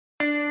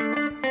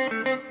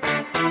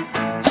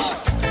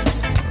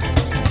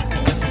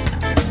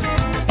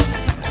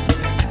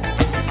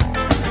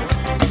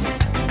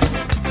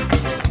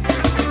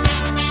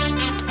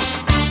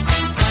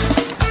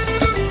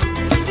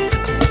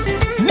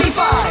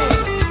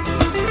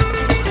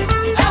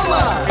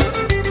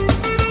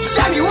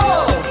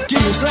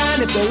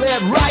people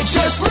live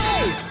righteously.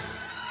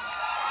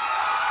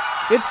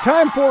 It's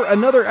time for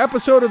another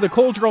episode of the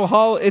Cultural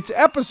Hall. It's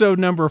episode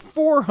number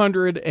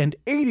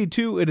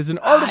 482. It is an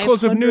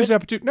Articles of News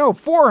episode. No,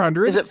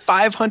 400. Is it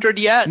 500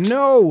 yet?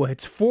 No,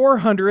 it's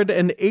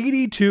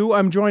 482.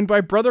 I'm joined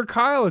by Brother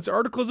Kyle. It's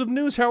Articles of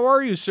News. How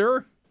are you,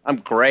 sir? I'm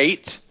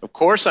great. Of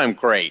course I'm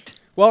great.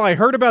 Well, I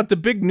heard about the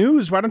big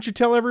news. Why don't you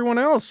tell everyone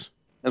else?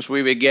 As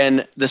we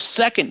begin the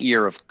second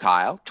year of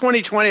Kyle.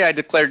 2020, I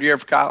declared year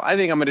of Kyle. I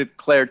think I'm going to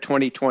declare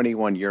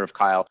 2021 year of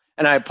Kyle.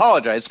 And I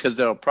apologize because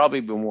there'll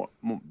probably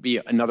be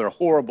another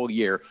horrible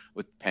year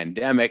with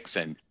pandemics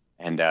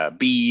and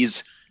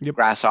bees,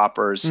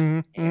 grasshoppers,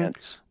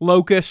 ants.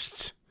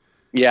 Locusts.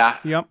 Yeah.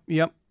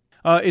 Yep.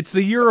 It's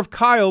the year of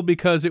Kyle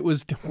because it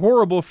was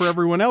horrible for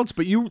everyone else,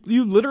 but you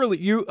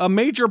literally a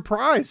major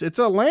prize. It's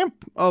a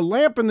lamp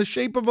in the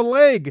shape of a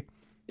leg.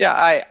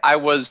 Yeah, I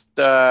was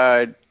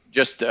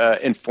just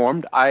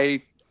informed.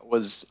 I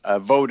was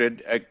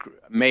voted,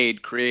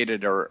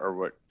 created,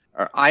 or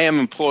I am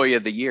Employee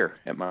of the Year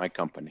at my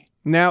company.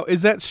 Now,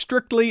 is that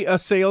strictly a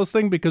sales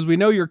thing? Because we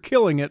know you're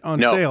killing it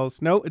on sales.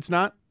 No, it's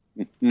not?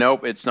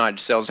 Nope, it's not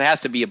sales. It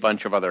has to be a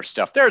bunch of other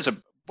stuff.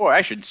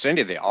 I should send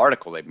you the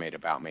article they made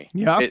about me.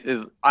 Yeah.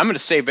 I'm going to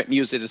save it and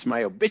use it as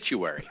my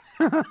obituary.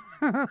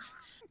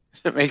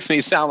 It makes me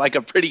sound like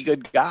a pretty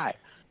good guy.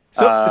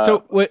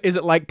 So is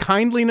it like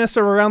kindliness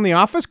around the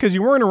office? Because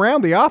you weren't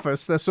around the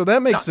office, so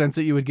that makes sense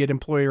that you would get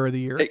Employer of the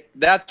Year.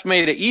 That's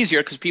made it easier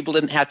because people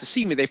didn't have to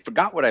see me. They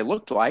forgot what I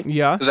looked like.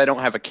 Yeah. Because I don't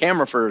have a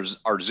camera for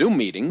our Zoom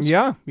meetings.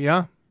 Yeah.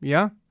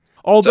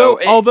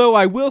 Although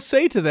I will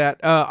say to that,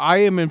 I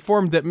am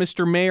informed that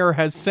Mr. Mayor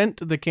has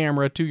sent the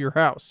camera to your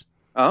house.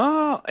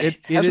 Oh, it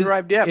hasn't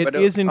arrived yet. It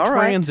is in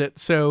transit,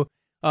 so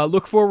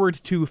look forward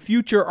to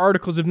future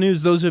articles of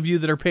news. Those of you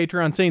that are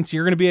Patreon Saints,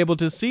 you're going to be able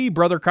to see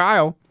Brother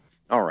Kyle.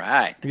 All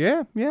right.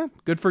 Yeah.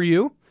 Good for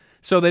you.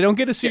 So they don't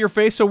get to see your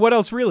face. So what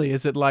else really?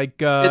 Is it like...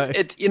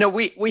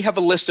 we have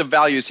a list of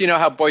values. You know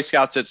how Boy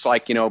Scouts, it's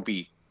like,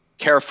 be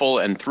careful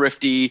and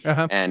thrifty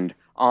and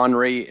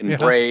ornery and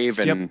brave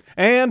and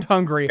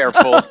hungry.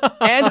 Careful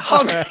and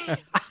hungry.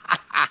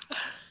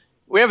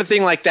 We have a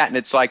thing like that. And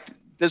it's like,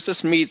 does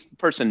this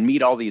person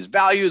meet all these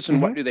values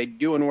and what do they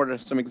do? And what are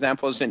some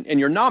examples? And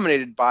you're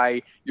nominated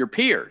by your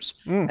peers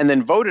and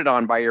then voted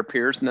on by your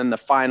peers. And then the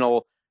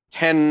final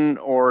 10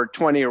 or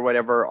 20 or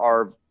whatever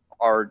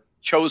are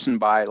chosen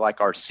by like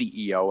our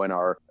CEO and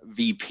our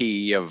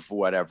VP of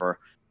whatever,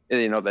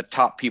 the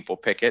top people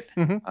pick it.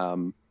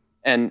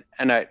 And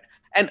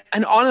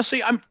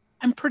honestly, I'm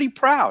pretty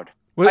proud.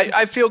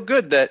 I feel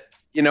good that,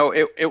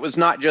 it was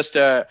not just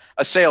a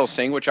sales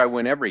thing, which I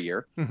win every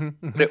year.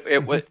 But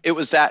it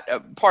was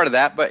that part of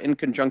that, but in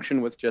conjunction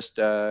with just,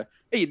 hey,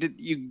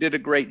 you did a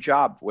great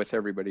job with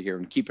everybody here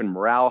and keeping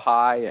morale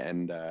high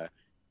and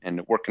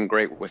working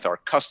great with our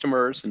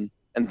customers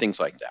and things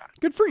like that.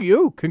 Good for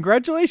you.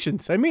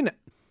 Congratulations. I mean it.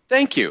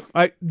 Thank you.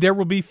 There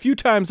will be few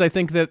times, I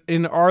think, that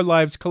in our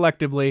lives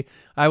collectively,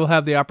 I will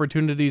have the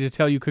opportunity to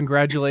tell you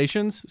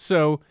congratulations.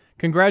 So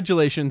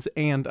congratulations,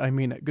 and I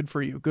mean it. Good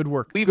for you. Good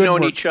work. We've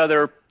known each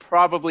other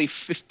probably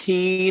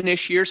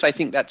 15-ish years. I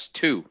think that's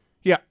 2.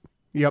 Yeah.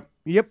 Yep.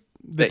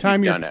 The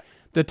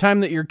time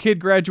that your kid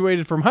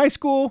graduated from high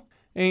school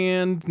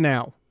and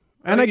now.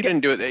 And you didn't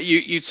do it.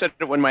 You said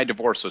it when my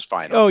divorce was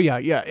final. Oh, yeah.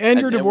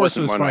 And your divorce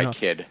was final. It wasn't when my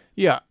kid.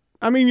 Yeah.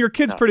 I mean, your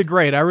kid's pretty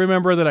great. I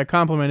remember that I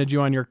complimented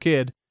you on your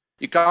kid.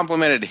 You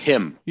complimented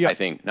him, I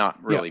think,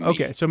 not really me.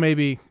 Okay, so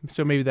maybe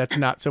that's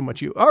not so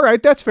much you. All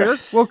right, that's fair.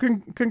 Well,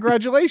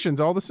 congratulations,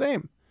 all the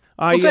same.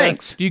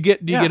 Thanks. Do you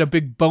get a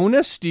big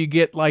bonus? Do you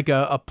get like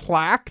a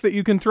plaque that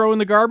you can throw in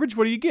the garbage?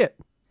 What do you get?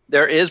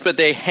 There is, but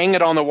they hang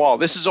it on the wall.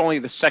 This is only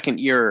the second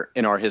year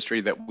in our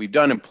history that we've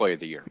done Employee of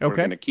the Year. Okay. We're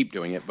going to keep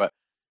doing it, but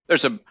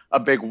there's a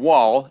big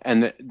wall,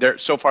 and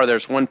so far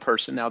there's one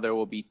person. Now there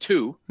will be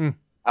 2.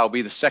 I'll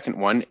be the second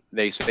one.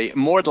 They say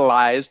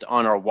immortalized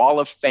on our wall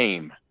of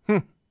fame.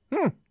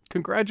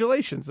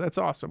 Congratulations. That's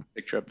awesome.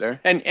 Picture up there.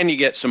 And you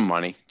get some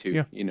money too.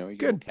 Yeah. You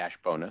get a cash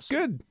bonus.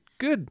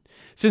 Good.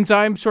 Since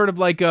I'm sort of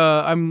like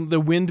I'm the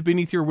wind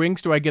beneath your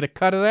wings, do I get a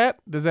cut of that?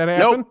 Does that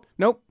happen?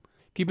 Nope.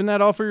 Keeping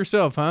that all for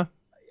yourself, huh?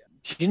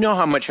 Do you know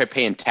how much I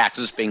pay in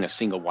taxes being a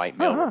single white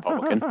male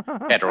Republican,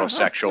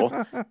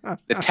 heterosexual?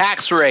 The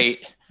tax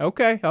rate.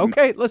 Okay.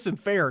 Listen,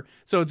 fair.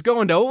 So it's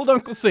going to old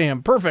Uncle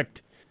Sam.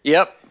 Perfect.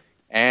 Yep.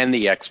 And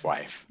the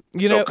ex-wife.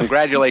 So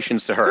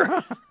congratulations to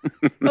her.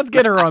 Let's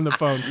get her on the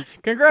phone.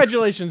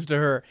 Congratulations to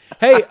her.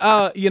 Hey,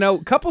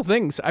 couple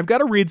things. I've got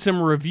to read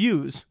some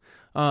reviews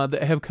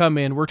that have come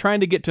in. We're trying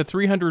to get to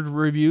 300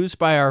 reviews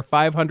by our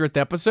 500th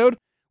episode.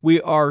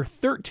 We are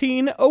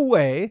 13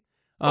 away,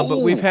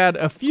 but we've had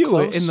a few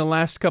in the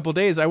last couple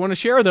days. I want to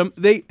share them.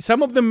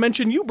 Some of them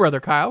mention you,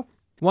 Brother Kyle.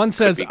 One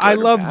says, I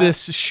love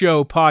this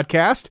show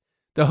podcast.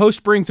 The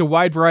host brings a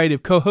wide variety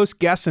of co-hosts,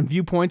 guests, and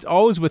viewpoints,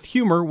 always with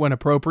humor when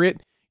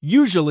appropriate,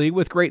 usually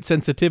with great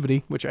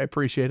sensitivity, which I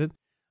appreciated.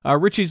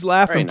 Richie's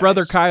laugh and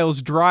Brother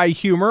Kyle's dry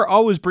humor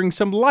always bring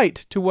some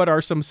light to what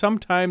are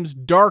sometimes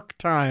dark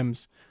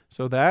times.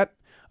 So that.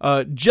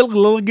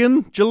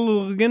 Gilligan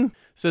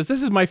says,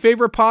 this is my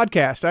favorite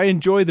podcast. I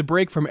enjoy the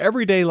break from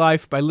everyday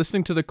life by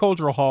listening to the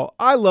Cultural Hall.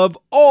 I love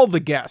all the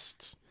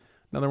guests.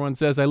 Another one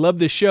says, I love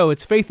this show.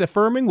 It's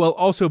faith-affirming while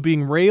also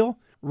being real.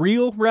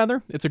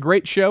 It's a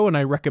great show, and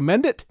I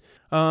recommend it.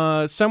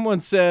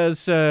 Someone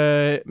says,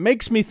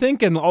 makes me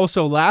think and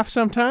also laugh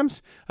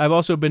sometimes. I've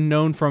also been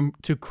known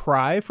to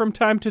cry from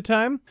time to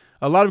time.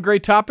 A lot of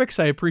great topics.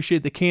 I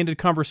appreciate the candid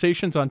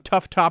conversations on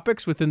tough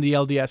topics within the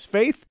LDS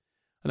faith.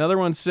 Another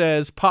one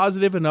says,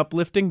 positive and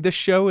uplifting. This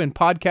show in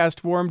podcast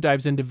form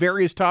dives into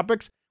various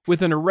topics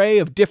with an array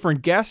of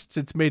different guests.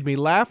 It's made me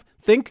laugh,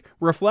 think,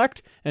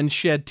 reflect, and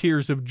shed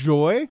tears of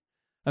joy.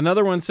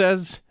 Another one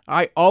says,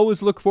 I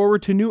always look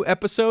forward to new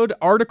episode.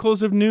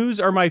 Articles of news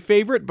are my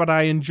favorite, but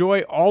I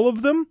enjoy all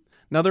of them.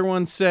 Another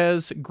one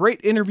says, great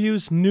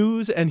interviews,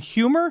 news, and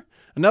humor.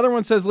 Another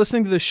one says,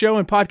 listening to the show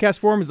in podcast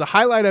form is the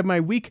highlight of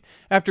my week.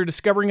 After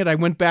discovering it, I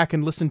went back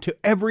and listened to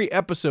every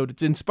episode.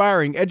 It's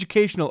inspiring,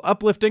 educational,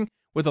 uplifting,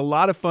 with a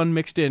lot of fun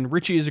mixed in.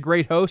 Richie is a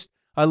great host.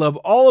 I love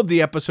all of the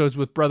episodes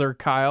with Brother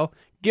Kyle.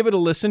 Give it a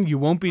listen. You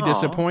won't be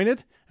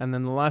disappointed. And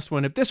then the last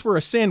one, if this were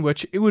a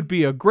sandwich, it would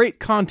be a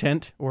great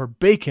content, or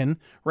bacon,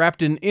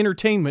 wrapped in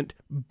entertainment,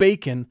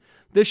 bacon.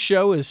 This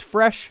show is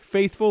fresh,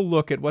 faithful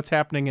look at what's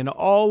happening in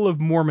all of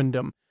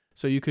Mormondom.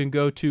 So you can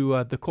go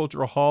to the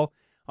Cultural Hall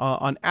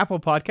on Apple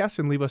Podcasts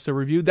and leave us a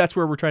review. That's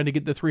where we're trying to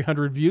get the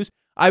 300 views.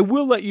 I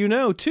will let you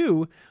know,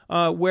 too,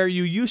 where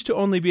you used to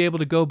only be able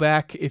to go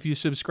back if you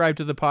subscribe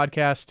to the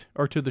podcast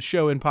or to the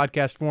show in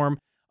podcast form,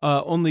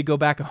 only go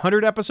back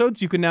 100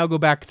 episodes. You can now go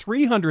back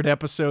 300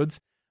 episodes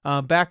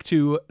back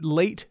to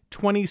late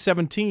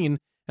 2017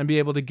 and be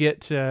able to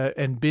get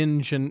and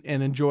binge and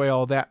enjoy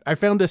all that. I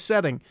found a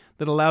setting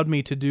that allowed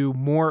me to do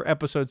more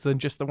episodes than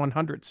just the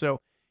 100. So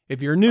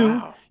if you're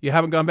new, you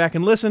haven't gone back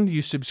and listened,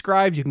 you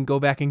subscribe, you can go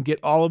back and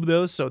get all of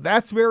those. So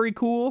that's very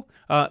cool.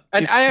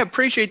 And I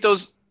appreciate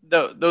those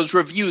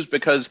reviews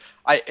because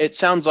it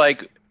sounds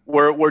like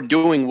we're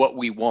doing what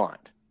we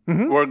want.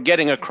 Mm-hmm. We're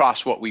getting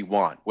across what we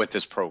want with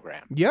this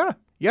program. Yeah.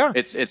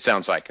 It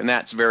sounds like, and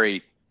that's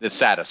very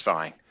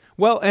satisfying.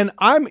 Well, and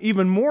I'm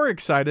even more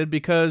excited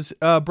because,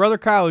 Brother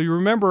Kyle, you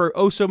remember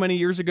so many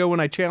years ago when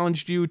I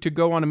challenged you to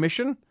go on a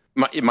mission?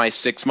 My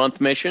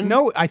 6-month mission?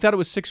 No, I thought it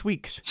was 6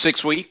 weeks.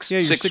 6 weeks? Yeah,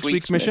 your 6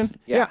 weeks mission.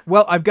 Yeah.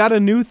 Well, I've got a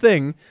new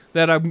thing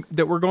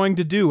that we're going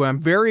to do. I'm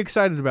very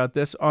excited about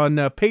this on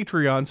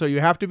Patreon, so you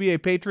have to be a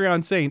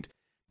Patreon saint.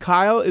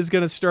 Kyle is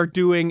going to start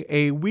doing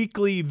a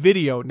weekly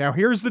video. Now,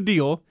 here's the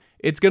deal.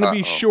 It's going to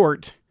be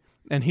short,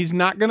 and he's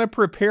not going to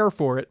prepare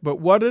for it, but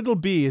what it'll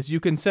be is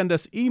you can send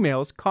us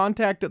emails,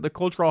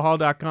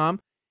 contact@theculturalhall.com,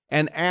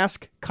 and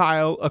ask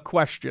Kyle a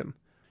question.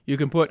 You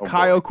can put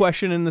Kyle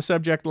question in the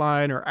subject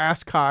line or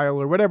ask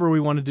Kyle or whatever we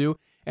want to do,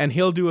 and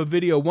he'll do a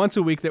video once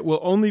a week that will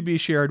only be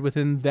shared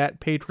within that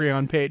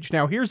Patreon page.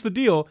 Now, here's the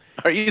deal.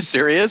 Are you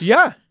serious?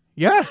 Yeah.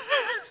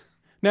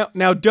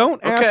 Now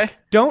don't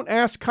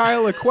ask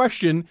Kyle a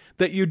question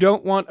that you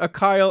don't want a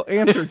Kyle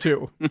answer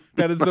to.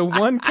 That is the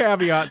one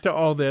caveat to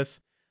all this.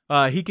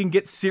 He can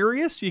get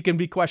serious. You can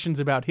be questions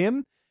about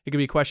him. It could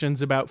be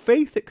questions about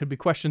faith. It could be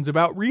questions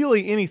about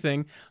really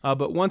anything.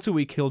 But once a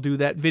week, he'll do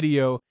that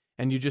video.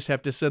 And you just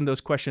have to send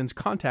those questions,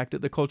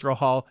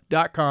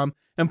 contact@theculturalhall.com,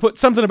 and put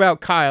something about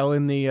Kyle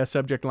in the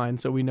subject line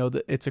so we know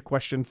that it's a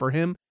question for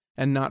him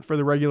and not for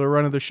the regular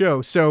run of the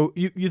show. So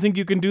you think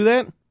you can do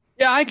that?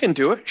 Yeah, I can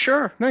do it.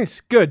 Sure. Nice.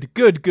 Good.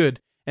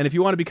 And if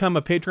you want to become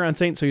a Patreon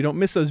saint so you don't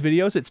miss those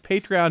videos, it's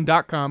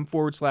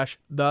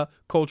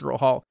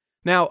patreon.com/theculturalhall.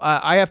 Now,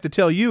 I have to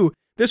tell you,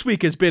 this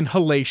week has been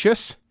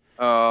hellacious.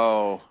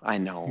 Oh, I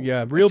know.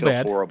 Yeah, real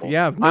bad. Horrible.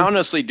 Yeah, I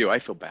honestly do. I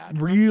feel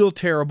bad. Real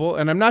terrible.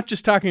 And I'm not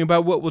just talking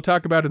about what we'll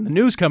talk about in the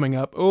news coming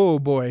up. Oh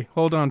boy,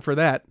 hold on for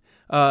that.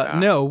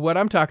 No, what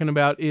I'm talking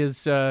about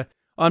is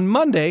on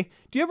Monday.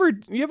 Do you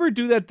ever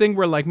do that thing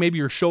where like maybe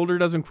your shoulder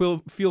doesn't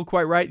feel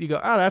quite right? You go,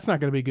 that's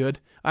not going to be good.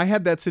 I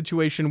had that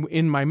situation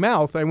in my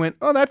mouth. I went,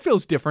 that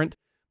feels different.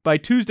 By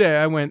Tuesday,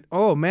 I went,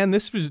 oh man,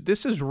 this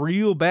is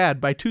real bad.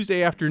 By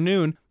Tuesday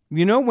afternoon.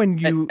 You know when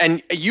you...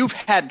 And you've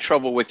had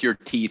trouble with your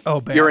teeth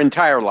your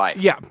entire life.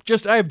 Yeah,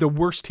 I have the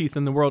worst teeth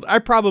in the world. I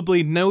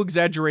probably, no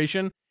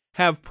exaggeration,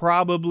 have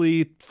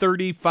probably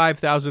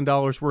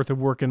 $35,000 worth of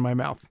work in my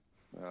mouth.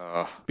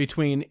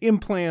 Between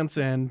implants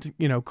and,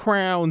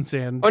 crowns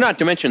and... Oh, not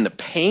to mention the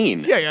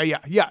pain. Yeah.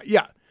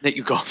 That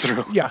you go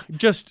through. Yeah,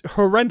 just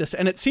horrendous.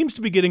 And it seems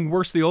to be getting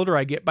worse the older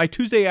I get. By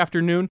Tuesday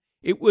afternoon,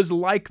 it was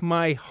like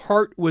my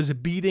heart was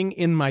beating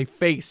in my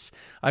face.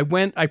 I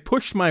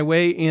pushed my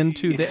way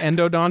into the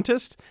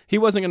endodontist. He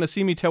wasn't going to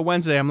see me till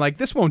Wednesday. I'm like,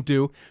 this won't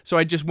do. So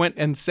I just went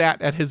and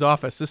sat at his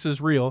office. This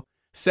is real.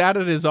 Sat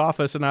at his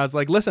office and I was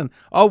like, listen,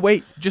 I'll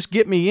wait. Just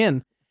get me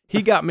in.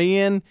 He got me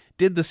in,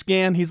 did the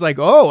scan. He's like,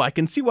 I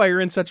can see why you're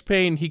in such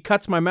pain. He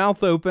cuts my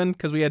mouth open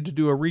because we had to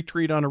do a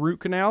retreat on a root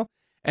canal.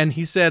 And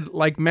he said,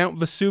 like Mount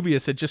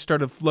Vesuvius, it just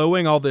started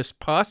flowing all this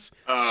pus.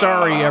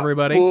 Sorry,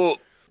 everybody.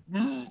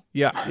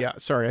 Yeah.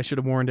 Sorry, I should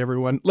have warned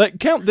everyone.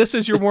 Count this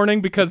as your warning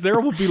because there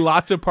will be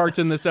lots of parts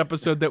in this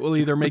episode that will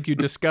either make you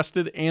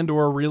disgusted and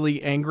or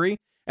really angry.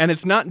 And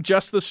it's not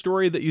just the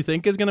story that you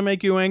think is going to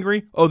make you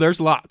angry. Oh,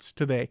 there's lots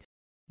today.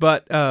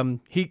 But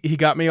he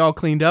got me all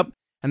cleaned up,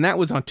 and that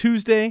was on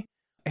Tuesday,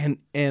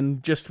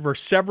 and just for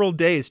several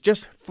days,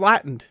 just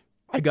flattened.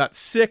 I got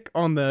sick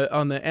on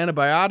the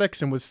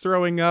antibiotics and was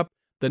throwing up.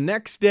 The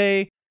next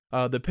day,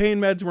 the pain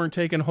meds weren't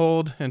taking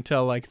hold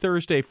until like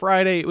Thursday,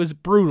 Friday. It was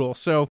brutal.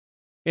 So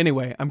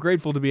anyway, I'm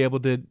grateful to be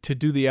able to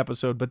do the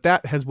episode, but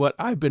that has what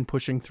I've been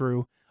pushing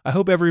through. I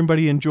hope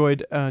everybody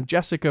enjoyed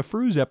Jessica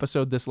Fru's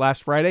episode this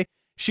last Friday.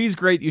 She's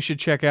great. You should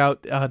check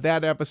out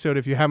that episode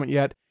if you haven't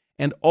yet.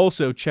 And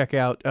also check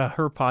out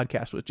her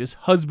podcast, which is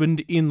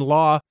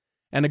Husband-in-Law.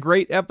 And a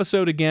great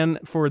episode again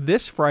for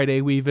this Friday.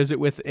 We visit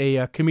with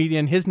a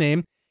comedian. His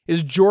name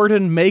is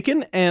Jordan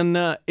Macon, and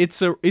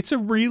it's a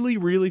really,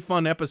 really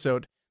fun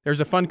episode. There's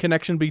a fun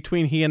connection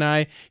between he and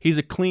I. He's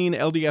a clean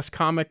LDS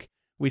comic.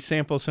 We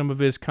sample some of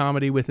his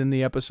comedy within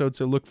the episode,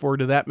 so look forward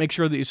to that. Make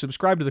sure that you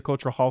subscribe to the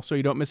Cultural Hall so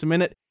you don't miss a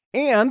minute.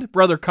 And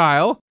Brother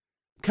Kyle,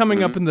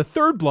 coming up in the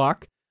third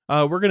block,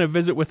 we're going to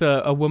visit with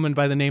a woman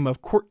by the name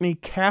of Courtney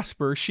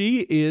Casper.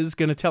 She is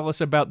going to tell us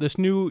about this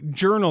new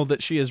journal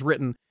that she has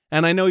written.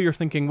 And I know you're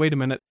thinking, wait a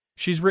minute,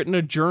 she's written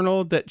a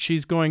journal that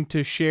she's going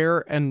to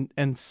share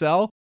and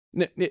sell?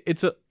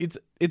 It's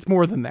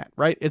more than that,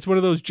 right? It's one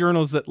of those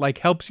journals that like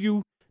helps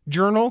you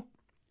journal.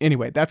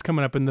 Anyway, that's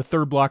coming up in the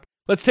third block.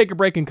 Let's take a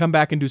break and come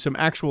back and do some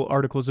actual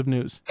articles of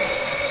news.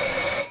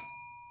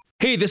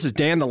 Hey, this is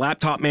Dan, the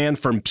laptop man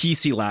from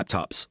PC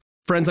Laptops.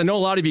 Friends, I know a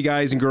lot of you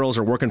guys and girls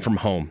are working from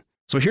home.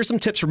 So here's some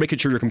tips for making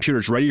sure your computer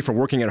is ready for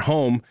working at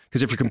home,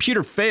 because if your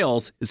computer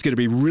fails, it's going to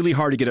be really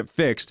hard to get it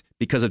fixed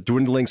because of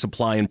dwindling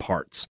supply and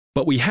parts.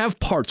 But we have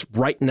parts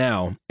right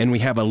now, and we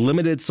have a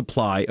limited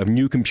supply of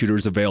new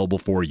computers available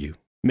for you.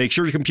 Make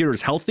sure your computer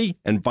is healthy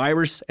and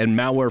virus and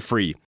malware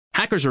free.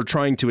 Hackers are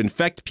trying to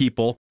infect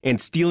people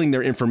and stealing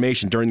their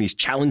information during these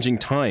challenging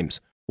times.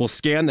 We'll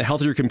scan the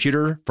health of your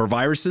computer for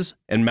viruses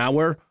and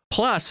malware,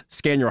 plus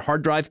scan your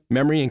hard drive,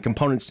 memory, and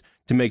components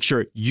to make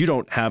sure you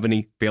don't have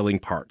any failing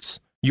parts.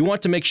 You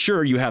want to make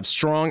sure you have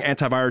strong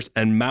antivirus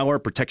and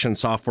malware protection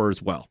software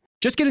as well.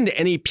 Just get into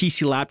any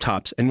PC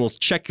laptops and we'll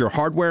check your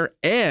hardware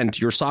and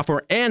your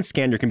software and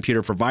scan your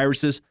computer for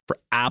viruses for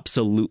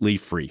absolutely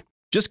free.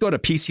 Just go to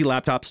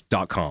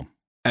PCLaptops.com.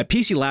 At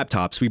PC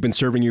Laptops, we've been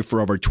serving you for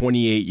over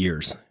 28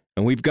 years,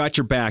 and we've got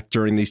your back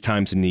during these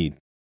times of need.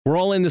 We're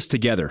all in this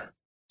together.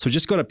 So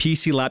just go to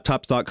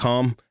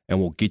PCLaptops.com and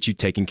we'll get you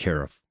taken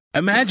care of.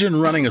 Imagine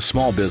running a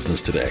small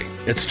business today.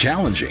 It's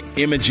challenging.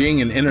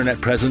 Imaging and internet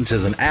presence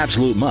is an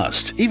absolute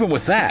must. Even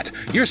with that,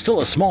 you're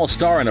still a small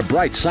star in a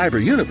bright cyber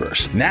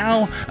universe.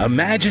 Now,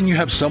 imagine you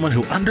have someone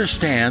who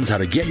understands how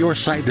to get your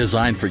site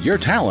designed for your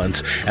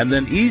talents and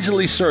then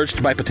easily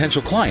searched by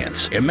potential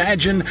clients.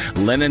 Imagine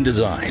Lennon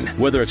Design.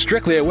 Whether it's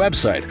strictly a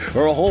website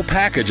or a whole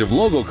package of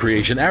logo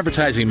creation,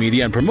 advertising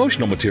media, and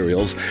promotional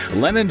materials,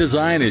 Lennon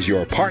Design is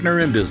your partner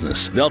in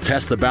business. They'll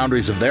test the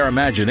boundaries of their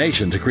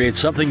imagination to create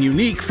something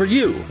unique for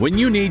you. When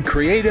you need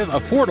creative,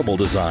 affordable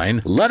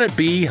design, let it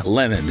be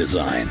Lennon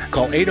Design.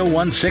 Call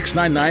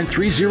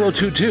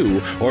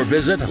 801-699-3022 or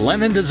visit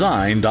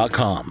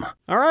LennonDesign.com.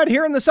 All right,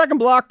 here in the second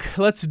block,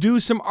 let's do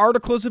some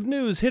articles of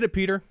news. Hit it,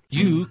 Peter.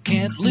 You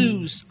can't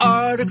lose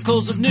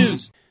articles of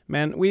news.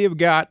 Man, we have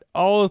got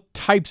all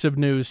types of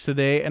news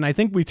today, and I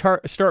think we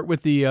start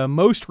with the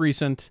most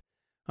recent,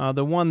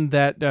 the one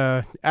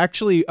that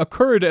actually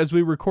occurred as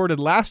we recorded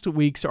last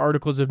week's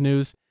articles of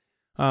news.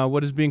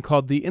 What is being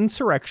called the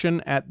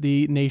insurrection at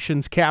the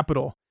nation's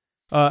capital.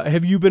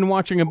 Have you been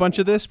watching a bunch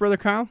of this, Brother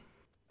Kyle?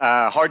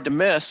 Hard to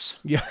miss.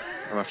 Yeah.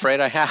 I'm afraid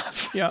I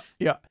have. Yeah.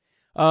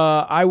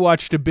 I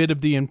watched a bit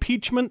of the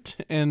impeachment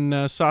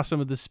and saw some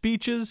of the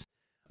speeches,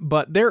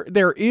 but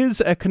there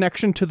is a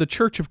connection to the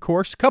church, of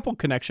course, a couple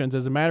connections,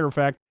 as a matter of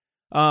fact.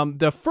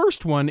 The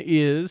first one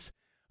is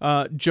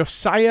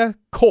Josiah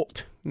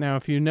Colt. Now,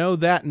 if you know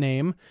that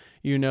name,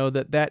 you know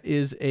that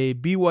is a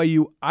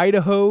BYU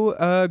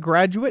Idaho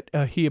graduate.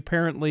 He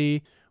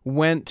apparently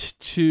went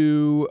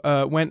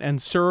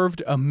and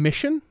served a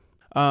mission.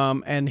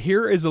 And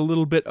here is a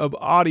little bit of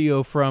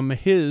audio from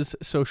his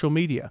social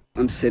media.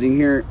 I'm sitting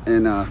here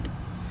and I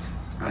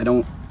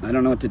don't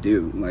know what to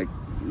do. Like,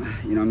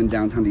 I'm in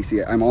downtown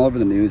DC. I'm all over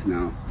the news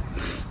now.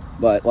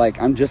 But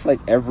I'm just like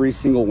every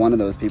single one of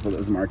those people that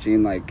was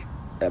marching, like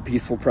a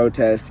peaceful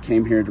protest,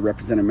 came here to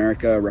represent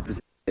America,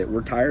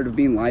 We're tired of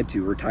being lied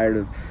to. We're tired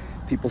of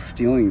people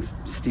stealing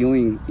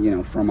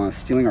from us,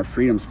 stealing our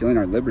freedom, stealing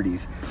our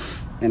liberties.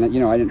 And I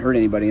didn't hurt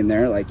anybody in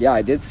there.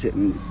 I did sit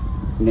in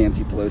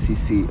Nancy Pelosi's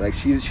seat.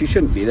 She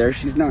shouldn't be there.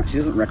 She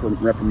doesn't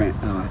represent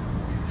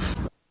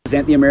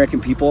the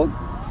American people.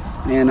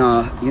 And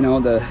I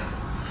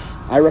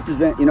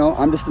represent,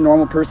 I'm just a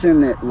normal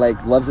person that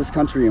loves this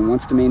country and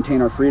wants to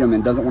maintain our freedom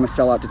and doesn't want to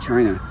sell out to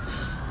China.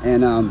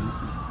 And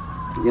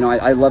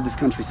I love this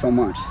country so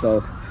much.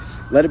 So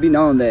let it be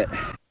known that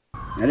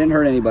I didn't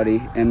hurt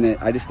anybody, and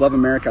that I just love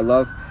America.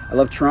 I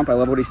love Trump. I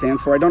love what he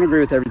stands for. I don't agree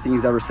with everything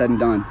he's ever said and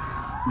done,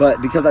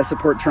 but because I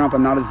support Trump,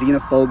 I'm not a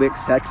xenophobic,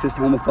 sexist,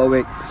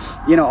 homophobic,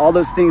 all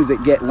those things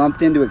that get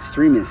lumped into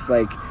extremists.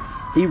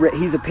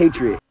 He's a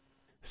patriot.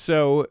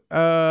 So,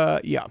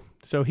 yeah.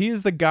 So he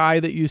is the guy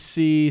that you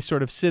see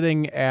sort of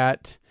sitting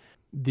at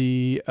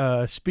the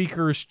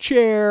speaker's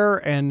chair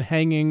and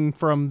hanging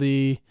from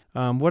the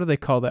what do they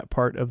call that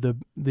part of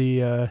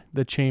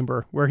the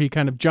chamber where he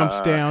kind of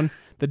jumps down?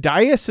 The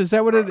dais? Is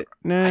that what it?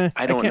 Nah,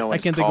 I don't know. I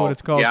can't think of what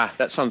it's called. Yeah,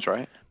 that sounds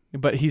right.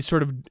 But he's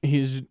sort of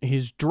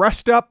he's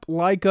dressed up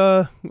like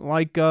a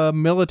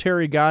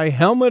military guy,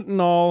 helmet and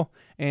all,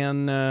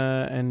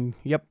 and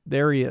yep,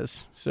 there he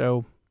is.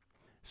 So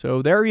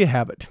there you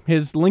have it.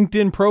 His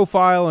LinkedIn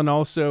profile and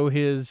also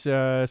his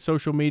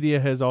social media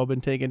has all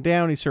been taken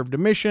down. He served a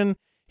mission.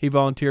 He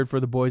volunteered for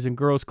the Boys and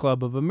Girls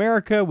Club of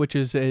America, which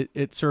is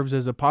it serves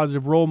as a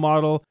positive role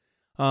model,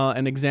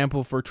 an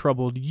example for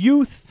troubled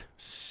youth.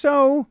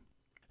 So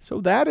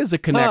that is a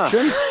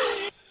connection.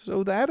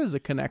 So that is a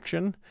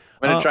connection.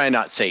 I'm going to try and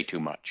not say too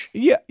much.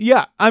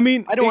 Yeah. I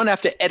mean, I don't want to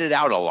have to edit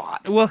out a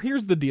lot. Well,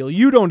 here's the deal.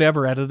 You don't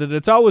ever edit it.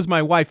 It's always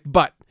my wife.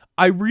 But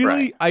I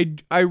really,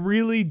 Right. I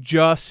really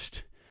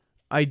just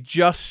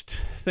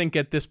think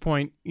at this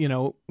point,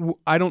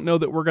 I don't know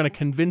that we're going to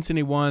convince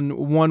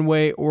anyone one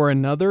way or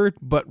another,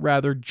 but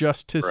rather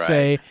just to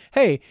say,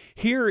 hey,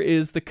 here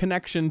is the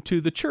connection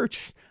to the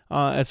church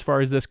as far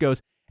as this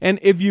goes. And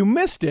if you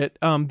missed it,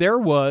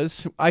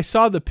 I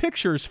saw the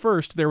pictures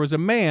first. There was a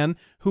man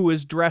who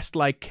was dressed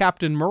like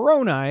Captain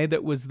Moroni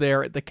that was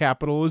there at the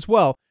Capitol as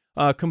well,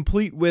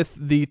 complete with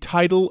the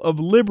title of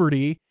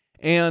Liberty.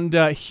 And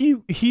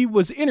he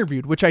was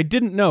interviewed, which I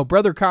didn't know.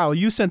 Brother Kyle,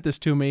 you sent this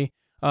to me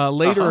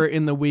later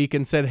in the week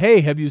and said,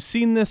 hey, have you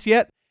seen this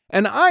yet?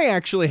 And I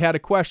actually had a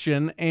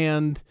question,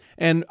 and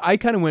I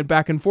kind of went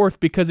back and forth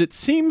because it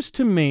seems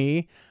to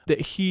me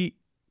that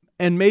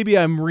and maybe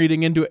I'm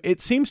reading into it.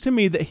 It seems to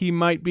me that he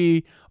might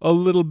be a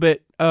little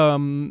bit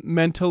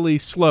mentally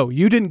slow.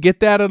 You didn't get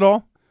that at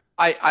all?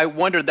 I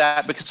wondered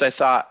that because I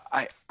thought,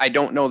 I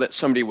don't know that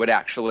somebody would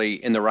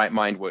actually, in the right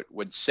mind,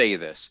 would say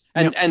this.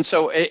 And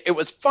so it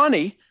was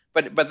funny,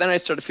 but then I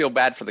started to feel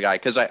bad for the guy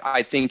because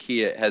I think he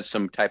has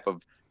some type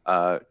of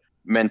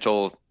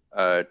mental,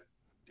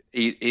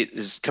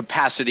 his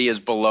capacity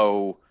is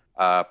below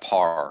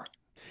par.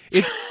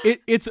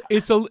 It's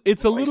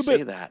a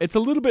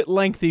little bit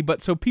lengthy,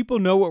 but so people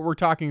know what we're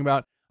talking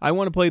about, I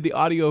want to play the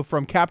audio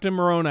from Captain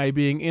Moroni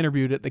being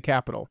interviewed at the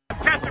Capitol.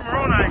 Captain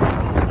Moroni,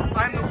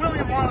 I'm the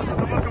William Wallace of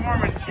the Book of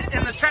Mormon.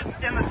 In the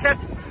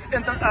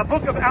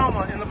Book of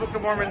Alma, in the Book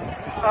of Mormon,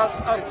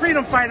 a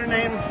freedom fighter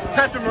named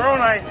Captain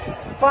Moroni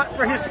fought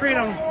for his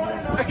freedom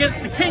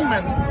against the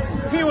Kingmen.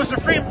 He was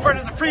part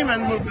of the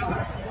Freeman movement.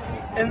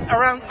 And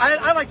around,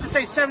 I like to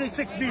say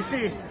 76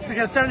 BC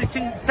because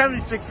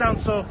 76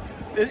 sounds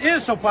it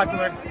is so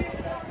popular.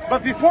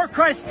 But before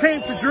Christ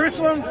came to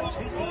Jerusalem,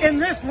 in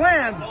this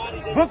land,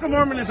 Book of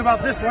Mormon is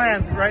about this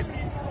land, right?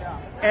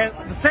 And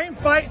the same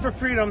fight for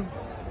freedom,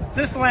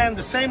 this land,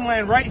 the same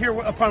land right here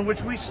upon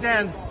which we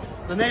stand,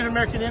 the Native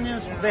American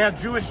Indians, they have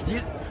Jewish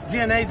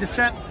DNA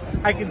descent.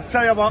 I can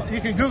tell you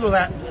you can Google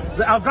that.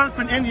 The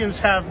Algonquin Indians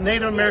have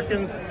Native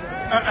American,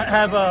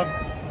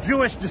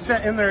 Jewish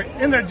descent in their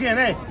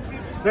DNA.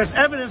 There's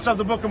evidence of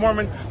the Book of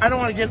Mormon. I don't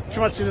want to get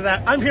too much into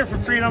that. I'm here for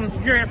freedom.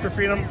 You're here for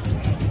freedom.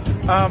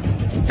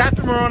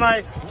 Captain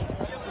Moroni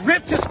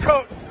ripped his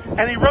coat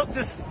and he wrote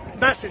this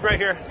message right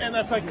here. And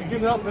if I could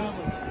get it open.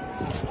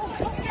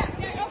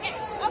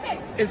 Okay.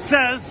 It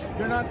says,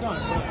 "You're not done.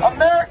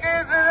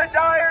 America is in a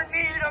dire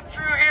need of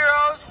true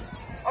heroes.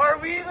 Are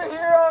we the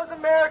heroes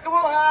America will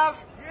have?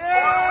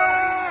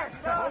 Yeah!"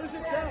 What does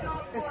it say?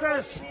 It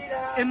says,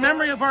 "In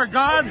memory of our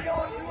God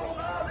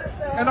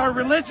and our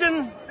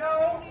religion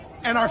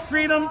and our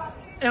freedom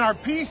and our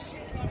peace,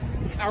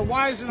 our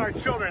wives and our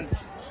children."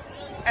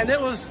 And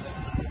it was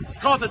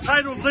called the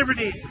title of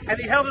Liberty, and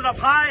he held it up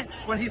high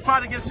when he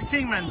fought against the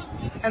Kingmen.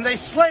 And they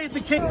slayed the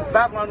king.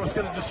 Babylon was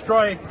going to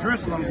destroy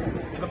Jerusalem.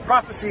 The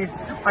prophecy,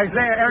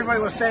 Isaiah,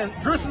 everybody was saying,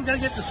 Jerusalem's going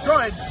to get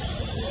destroyed.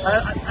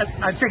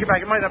 I take it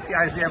back, it might not be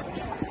Isaiah.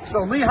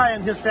 So Lehi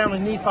and his family,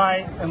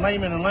 Nephi and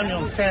Laman and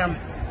Lemuel and Sam,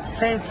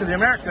 came to the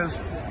Americas,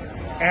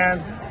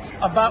 and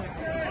about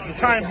the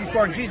time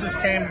before Jesus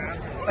came,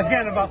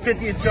 again, about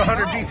 50 to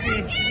 100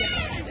 BC,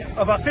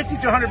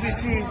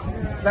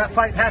 that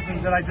fight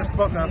happened that I just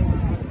spoke of.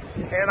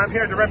 And I'm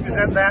here to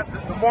represent that,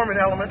 the Mormon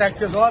element,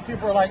 because a lot of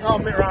people are like, oh,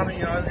 Mitt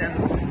Romney,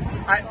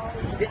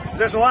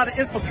 there's a lot of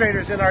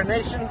infiltrators in our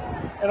nation,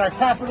 in our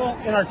capital,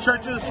 in our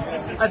churches.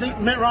 I think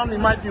Mitt Romney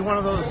might be one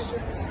of those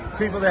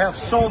people that have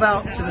sold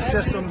out to the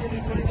system.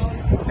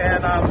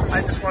 And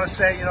I just want to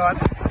say,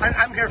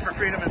 I'm here for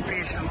freedom and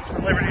peace and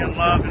liberty and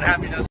love and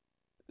happiness.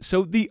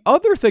 So the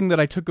other thing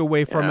that I took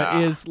away from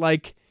it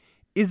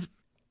is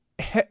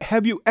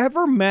have you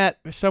ever met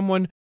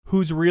someone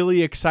who's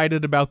really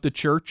excited about the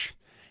church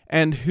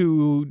and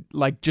who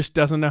just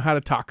doesn't know how to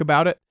talk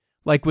about it,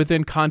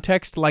 within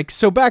context?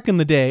 So back in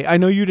the day, I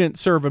know you didn't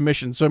serve a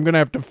mission, so I'm going to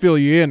have to fill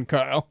you in,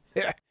 Kyle.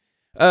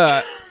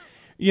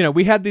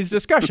 We had these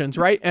discussions,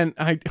 right? And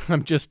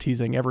I'm just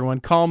teasing everyone.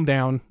 Calm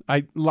down.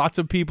 Lots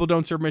of people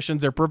don't serve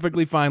missions. They're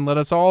perfectly fine. Let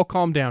us all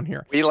calm down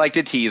here. We like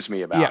to tease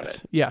me about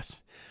it.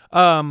 Yes.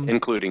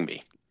 Including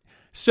me.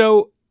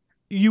 So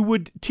you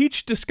would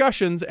teach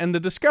discussions, and the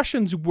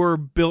discussions were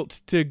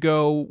built to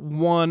go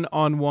one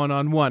on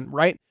one,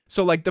 right?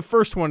 So like the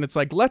first one, it's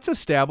like, let's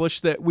establish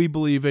that we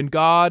believe in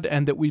God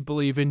and that we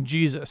believe in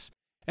Jesus.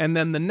 And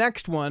then the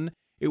next one,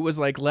 it was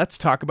like, let's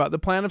talk about the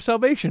plan of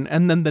salvation.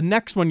 And then the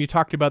next one, you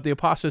talked about the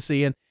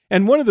apostasy.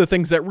 And one of the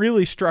things that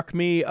really struck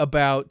me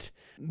about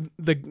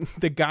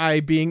the guy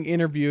being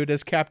interviewed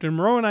as Captain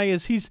Moroni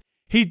is he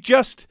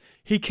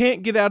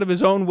can't get out of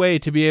his own way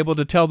to be able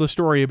to tell the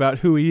story about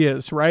who he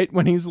is, right?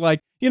 When he's like,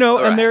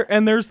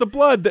 and there's the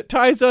blood that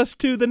ties us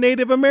to the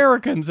Native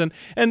Americans, and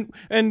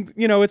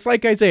it's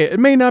like Isaiah. It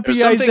may not be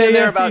There's something Isaiah in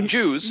there about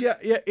Jews. Yeah,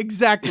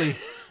 exactly.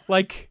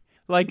 like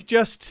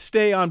just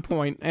stay on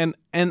point. And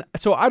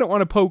so I don't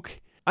want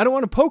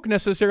to poke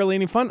necessarily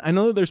any fun. I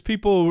know that there's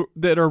people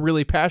that are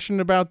really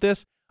passionate about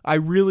this. I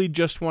really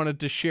just wanted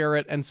to share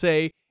it and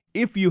say,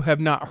 if you have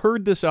not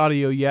heard this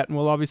audio yet, and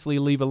we'll obviously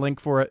leave a link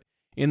for it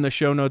in the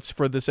show notes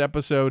for this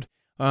episode,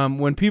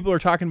 when people are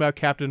talking about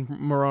Captain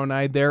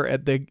Moroni there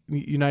at the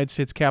United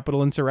States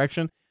Capitol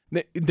insurrection,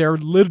 there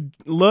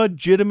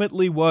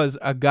legitimately was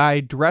a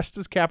guy dressed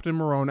as Captain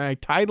Moroni,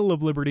 title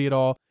of liberty at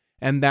all,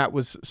 and that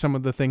was some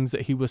of the things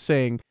that he was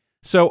saying.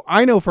 So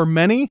I know for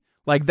many,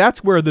 like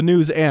that's where the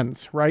news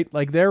ends, right?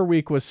 Like their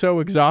week was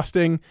so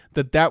exhausting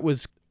that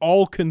was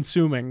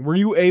all-consuming. Were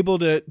you able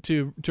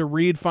to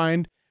read,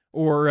 find,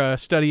 or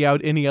study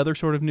out any other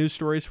sort of news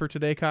stories for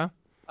today, Kyle?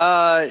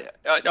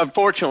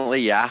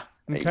 Unfortunately, yeah.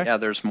 Okay. Yeah,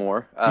 there's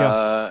more.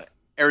 Yeah.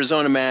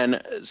 Arizona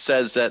man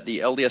says that the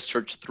LDS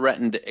Church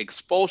threatened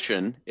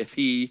expulsion if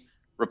he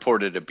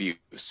reported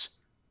abuse.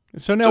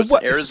 So now it's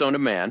an Arizona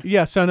man.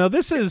 Yeah, so now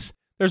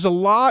there's a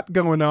lot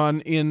going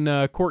on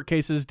in court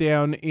cases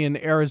down in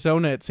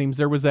Arizona, it seems.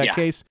 There was that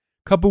case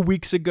a couple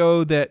weeks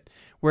ago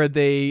where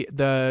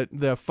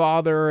the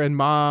father and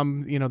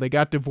mom, they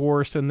got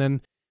divorced, and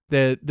then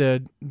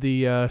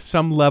the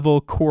some level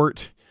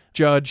court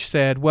judge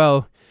said,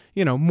 well,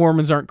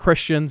 Mormons aren't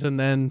Christians, and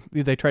then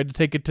they tried to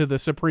take it to the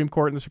Supreme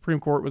Court, and the Supreme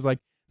Court was like,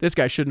 this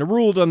guy shouldn't have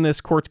ruled on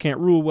this. Courts can't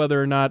rule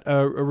whether or not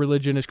a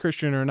religion is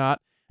Christian or not.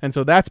 And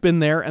so that's been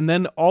there, and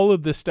then all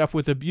of this stuff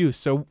with abuse.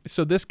 So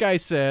this guy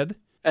said...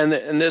 And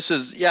this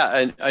is,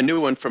 a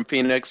new one from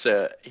Phoenix.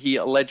 He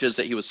alleges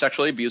that he was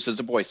sexually abused as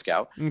a Boy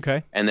Scout.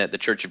 Okay. And that the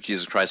Church of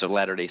Jesus Christ of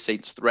Latter-day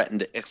Saints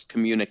threatened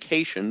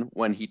excommunication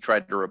when he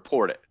tried to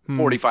report it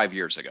 45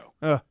 years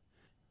ago.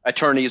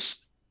 Attorneys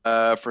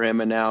for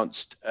him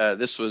announced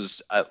this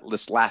was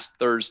this last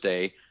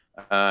Thursday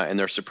in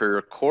their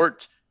Superior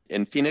Court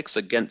in Phoenix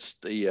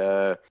against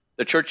the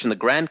church and the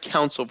Grand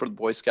Council for the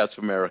Boy Scouts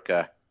of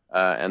America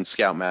and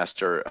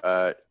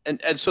Scoutmaster.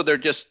 And so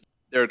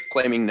they're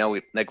claiming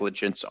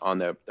negligence on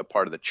the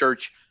part of the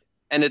church.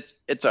 And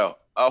it's a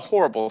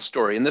horrible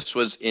story. And this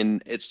was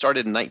it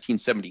started in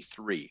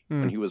 1973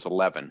 when he was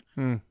 11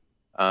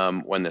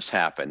 when this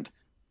happened.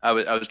 I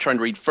was trying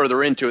to read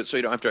further into it so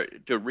you don't have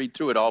to read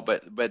through it all,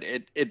 but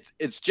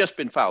it's just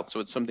been filed. So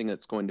it's something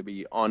that's going to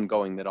be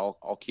ongoing that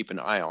I'll keep an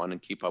eye on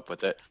and keep up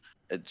with it.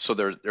 So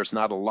there's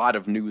not a lot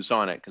of news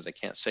on it because I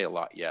can't say a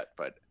lot yet,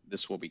 but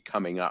this will be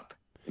coming up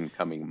in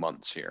coming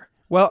months here.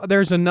 Well,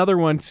 there's another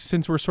one,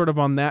 since we're sort of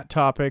on that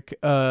topic.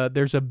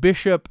 There's a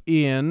bishop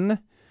in,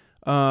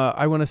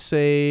 I want to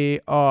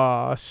say,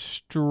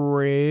 Australia.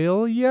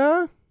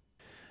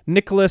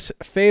 Nicholas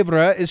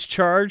Favre is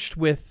charged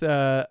with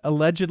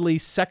allegedly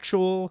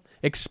sexual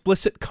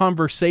explicit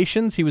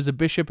conversations. He was a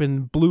bishop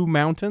in Blue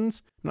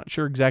Mountains. I'm not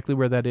sure exactly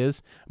where that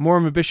is. A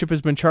Mormon bishop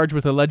has been charged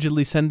with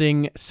allegedly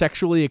sending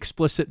sexually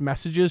explicit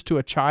messages to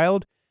a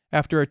child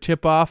after a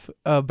tip-off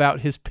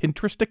about his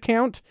Pinterest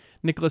account.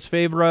 Nicholas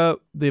Favre,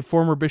 the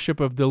former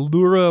bishop of the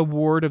Lura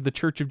Ward of the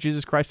Church of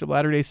Jesus Christ of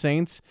Latter-day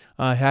Saints,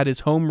 had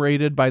his home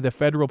raided by the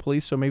federal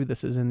police, so maybe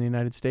this is in the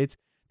United States.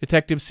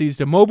 Detectives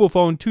seized a mobile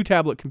phone, 2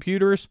 tablet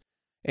computers,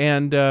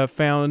 and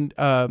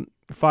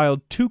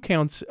filed 2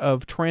 counts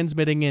of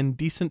transmitting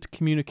indecent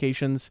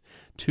communications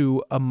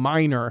to a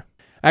minor.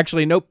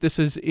 Actually, nope, this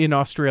is in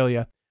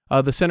Australia.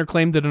 The center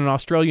claimed that an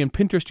Australian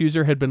Pinterest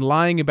user had been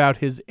lying about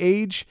his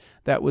age.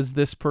 That was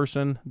this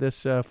person,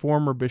 this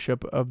former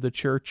bishop of the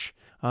church.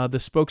 The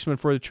spokesman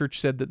for the church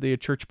said that the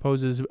church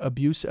opposes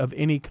abuse of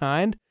any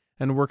kind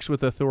and works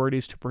with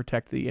authorities to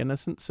protect the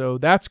innocent. So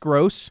that's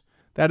gross.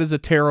 That is a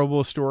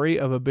terrible story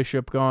of a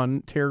bishop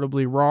gone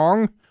terribly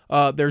wrong.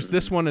 There's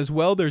this one as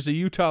well. There's a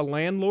Utah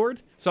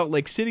landlord. Salt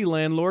Lake City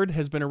landlord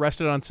has been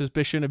arrested on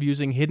suspicion of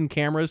using hidden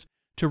cameras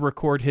to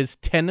record his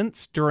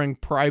tenants during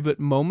private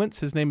moments.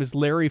 His name is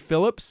Larry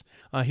Phillips.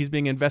 He's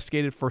being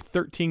investigated for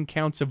 13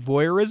 counts of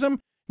voyeurism. And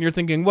you're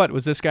thinking, what,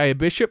 was this guy a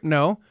bishop?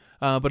 No.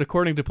 But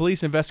according to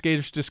police,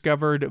 investigators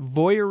discovered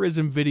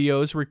voyeurism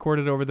videos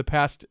recorded over the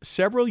past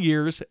several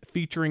years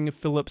featuring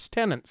Phillips'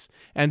 tenants.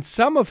 And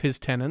some of his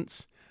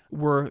tenants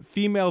were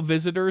female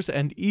visitors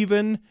and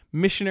even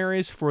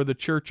missionaries for the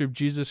Church of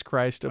Jesus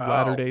Christ of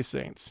Latter-day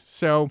Saints.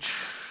 So,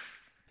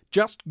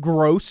 just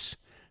gross.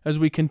 As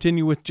we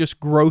continue with just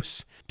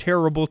gross,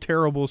 terrible,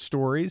 terrible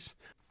stories.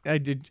 Sorry,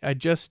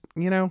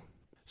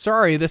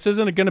 this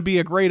isn't going to be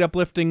a great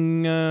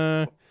uplifting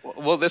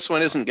Well, this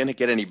one isn't going to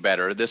get any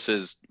better. This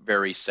is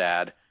very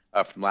sad.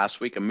 From last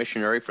week, a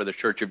missionary for the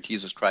Church of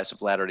Jesus Christ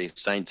of Latter-day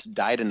Saints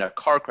died in a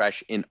car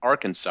crash in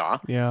Arkansas.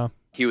 Yeah.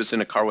 He was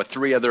in a car with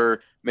 3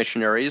 other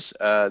missionaries.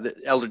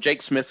 Elder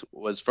Jake Smith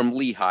was from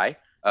Lehigh.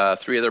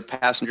 3 other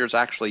passengers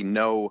actually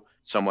know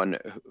someone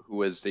who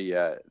was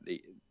the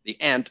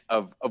aunt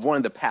of one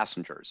of the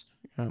passengers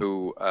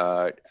who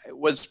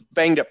was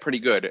banged up pretty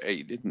good.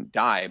 He didn't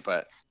die,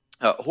 but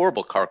a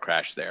horrible car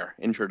crash there.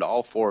 Injured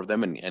all 4 of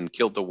them and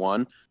killed the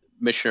one.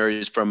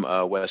 Missionaries from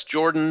West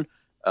Jordan,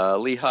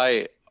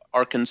 Lehigh,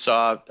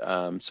 Arkansas.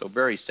 So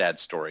very sad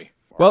story.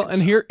 Well,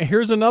 and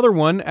here's another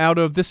one out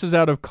of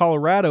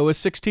Colorado. A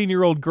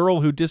 16-year-old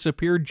girl who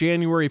disappeared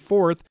January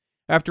 4th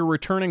after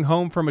returning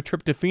home from a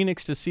trip to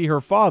Phoenix to see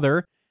her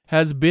father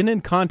has been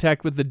in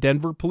contact with the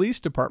Denver Police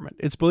Department.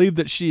 It's believed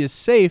that she is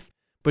safe,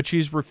 but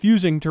she's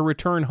refusing to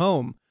return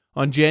home.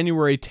 On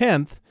January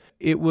 10th,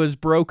 it was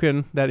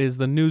broken, that is,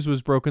 the news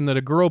was broken, that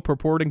a girl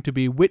purporting to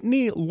be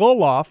Whitney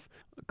Loloff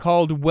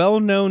called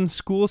well-known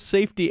school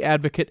safety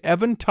advocate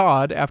Evan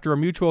Todd after a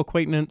mutual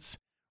acquaintance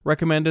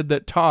recommended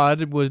that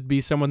Todd would be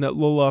someone that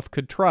Loloff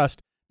could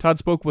trust. Todd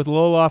spoke with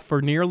Loloff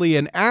for nearly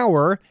an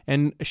hour,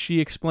 and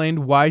she explained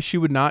why she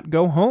would not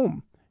go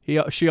home.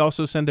 She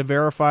also sent a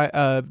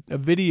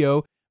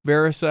video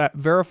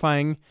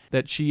verifying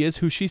that she is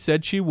who she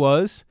said she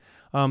was.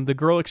 The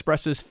girl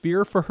expresses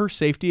fear for her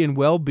safety and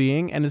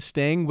well-being and is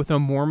staying with a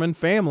Mormon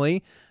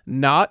family,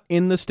 not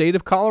in the state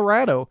of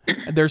Colorado.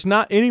 There's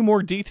not any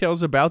more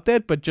details about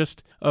that, but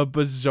just a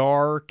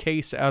bizarre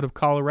case out of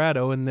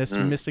Colorado and this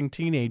missing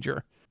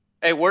teenager.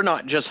 Hey, we're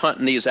not just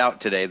hunting these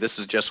out today. This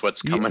is just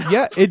what's coming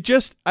Yeah,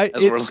 up.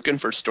 We're looking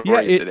for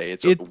stories today.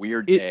 It's a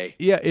weird day.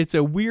 Yeah, it's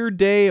a weird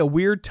day, a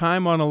weird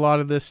time on a lot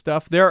of this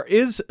stuff. There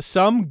is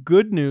some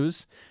good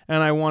news,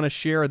 and I want to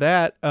share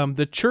that.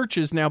 The church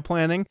is now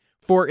planning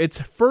for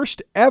its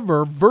first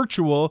ever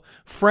virtual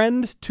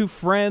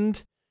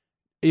friend-to-friend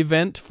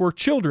event for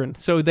children.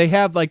 So they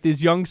have like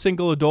these young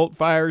single adult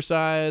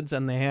firesides,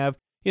 and they have,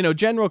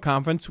 general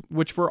conference,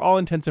 which for all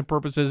intents and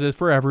purposes is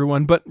for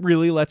everyone, but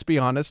really, let's be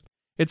honest,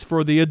 it's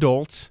for the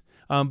adults.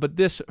 But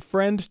this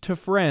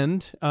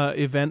friend-to-friend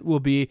event will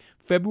be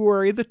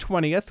February the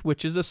 20th,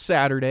 which is a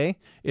Saturday.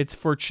 It's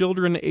for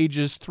children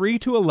ages 3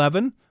 to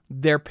 11.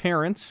 Their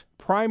parents,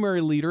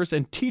 primary leaders,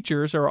 and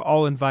teachers are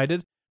all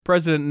invited.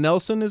 President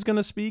Nelson is going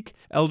to speak.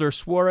 Elder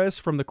Suarez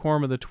from the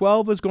Quorum of the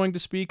 12 is going to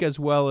speak, as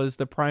well as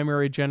the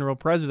primary general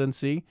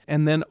presidency.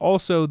 And then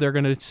also they're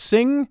going to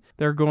sing.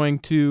 They're going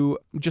to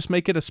just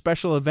make it a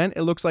special event.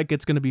 It looks like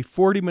it's going to be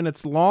 40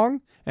 minutes long.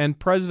 And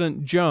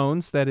President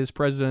Jones, that is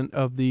president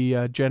of the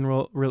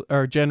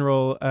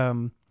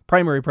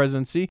primary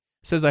presidency,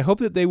 says, "I hope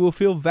that they will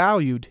feel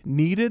valued,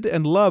 needed,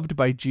 and loved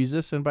by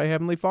Jesus and by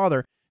Heavenly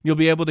Father." You'll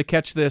be able to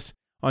catch this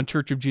on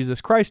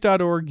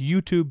churchofjesuschrist.org,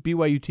 YouTube,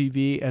 BYU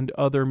TV, and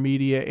other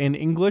media in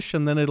English,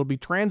 and then it'll be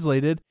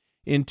translated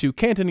into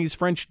Cantonese,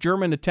 French,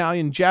 German,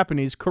 Italian,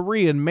 Japanese,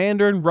 Korean,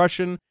 Mandarin,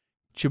 Russian,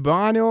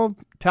 Chibano,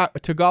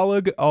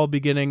 Tagalog, all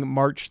beginning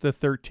March the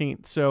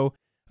 13th. So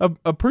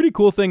a pretty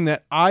cool thing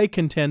that I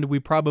contend we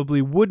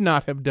probably would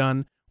not have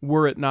done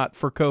were it not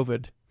for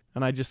COVID.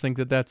 And I just think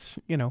that's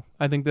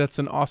I think that's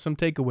an awesome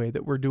takeaway,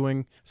 that we're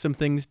doing some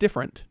things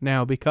different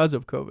now because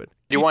of COVID.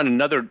 You want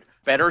another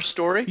better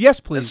story? Yes,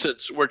 please.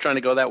 Since we're trying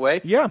to go that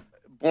way. Yeah.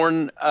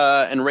 Born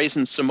and raised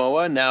in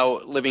Samoa,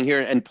 now living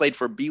here, and played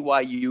for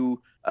BYU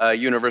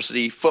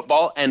University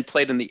football and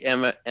played in the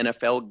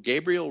NFL.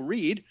 Gabriel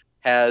Reed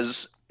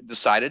has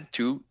decided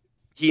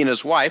he and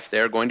his wife,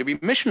 they're going to be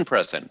mission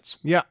presidents.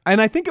 Yeah, and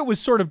I think it was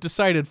sort of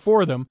decided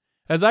for them.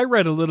 As I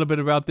read a little bit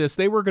about this,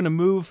 they were going to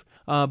move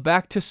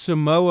back to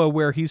Samoa,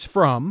 where he's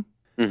from,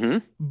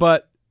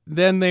 but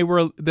then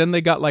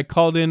they got like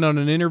called in on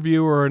an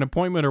interview or an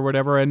appointment or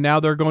whatever, and now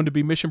they're going to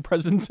be mission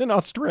presidents in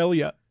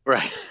Australia.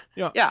 Right.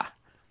 Yeah.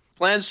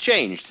 Plans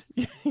changed.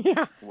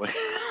 Yeah.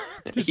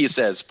 He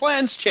says,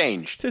 plans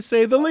changed. To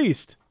say the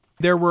least.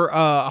 There were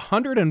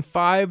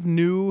 105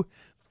 new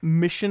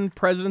mission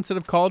presidents that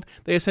have called.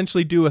 They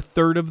essentially do a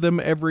third of them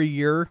every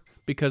year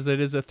because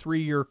it is a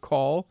 3-year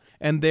call.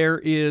 And there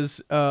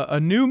is a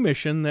new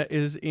mission that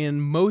is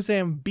in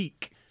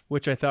Mozambique,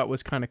 which I thought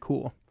was kind of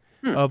cool,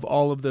 of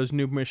all of those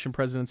new mission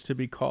presidents to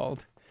be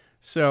called.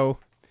 So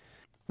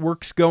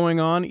work's going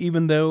on,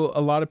 even though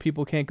a lot of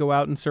people can't go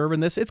out and serve in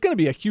this. It's going to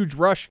be a huge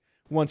rush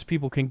once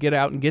people can get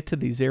out and get to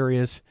these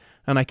areas.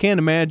 And I can't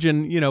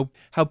imagine,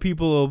 how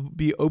people will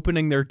be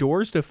opening their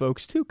doors to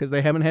folks, too, because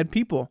they haven't had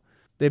people.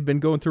 They've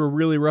been going through a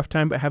really rough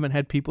time, but haven't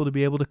had people to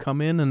be able to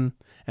come in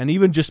and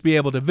even just be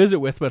able to visit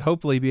with, but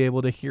hopefully be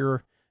able to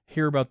hear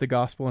about the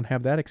gospel and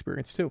have that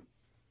experience, too.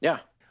 Yeah.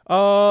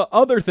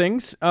 Other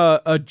things,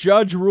 a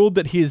judge ruled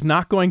that he is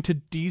not going to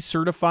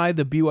decertify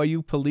the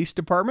BYU Police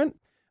Department.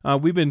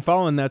 We've been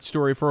following that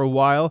story for a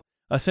while.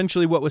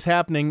 Essentially what was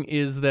happening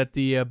is that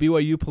the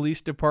BYU Police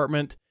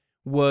Department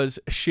was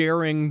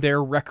sharing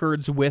their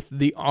records with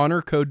the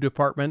Honor Code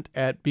Department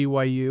at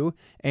BYU,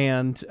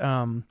 and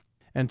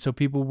so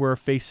people were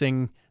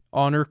facing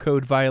honor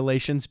code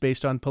violations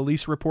based on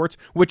police reports,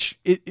 which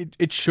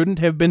it shouldn't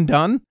have been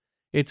done.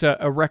 It's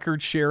a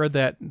record share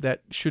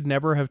that should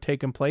never have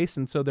taken place.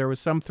 And so there was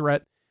some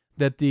threat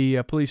that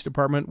the police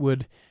department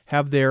would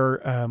have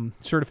their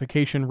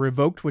certification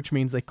revoked, which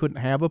means they couldn't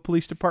have a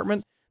police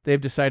department. They've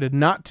decided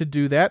not to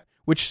do that,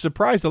 which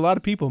surprised a lot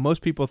of people.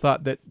 Most people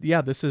thought that,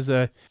 this is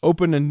a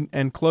open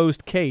and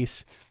closed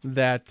case,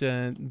 that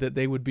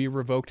they would be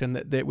revoked and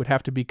that they would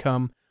have to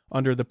become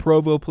under the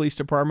Provo Police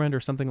Department or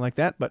something like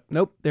that. But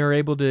nope, they're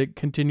able to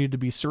continue to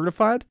be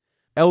certified.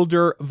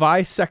 Elder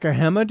Vi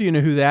Sekahema, do you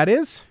know who that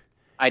is?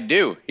 I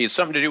do. He's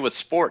something to do with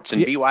sports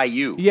and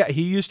BYU. Yeah,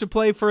 he used to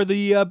play for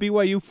the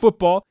BYU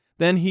football.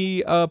 Then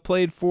he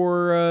played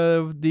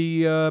for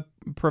the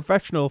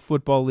Professional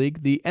Football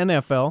League, the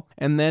NFL,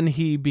 and then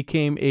he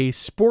became a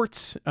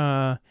sports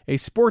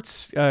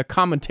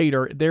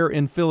commentator there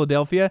in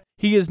Philadelphia.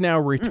 He is now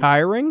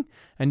retiring,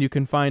 and you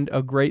can find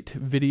a great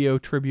video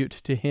tribute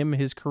to him,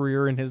 his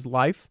career, and his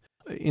life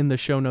in the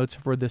show notes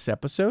for this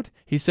episode.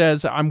 He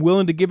says, "I'm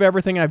willing to give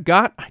everything I've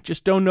got. I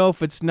just don't know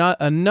if it's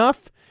not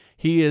enough."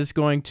 He is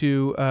going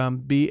to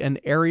be an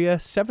Area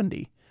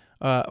 70,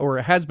 or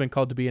has been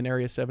called to be an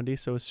Area 70,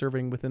 so is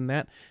serving within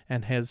that,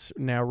 and has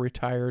now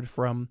retired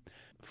from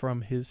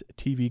his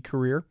TV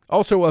career.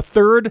 Also, a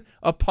third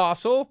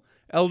apostle,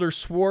 Elder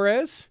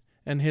Suarez,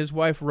 and his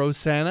wife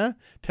Rosanna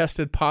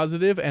tested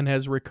positive and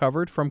has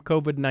recovered from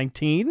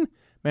COVID-19.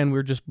 Man,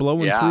 we're just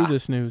blowing through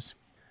this news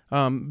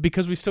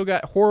because we still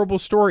got horrible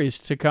stories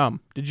to come.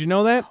 Did you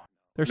know that?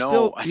 I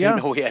didn't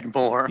know we had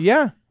more.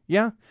 Yeah.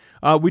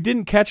 We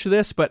didn't catch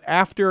this, but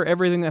after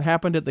everything that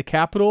happened at the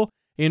Capitol,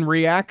 in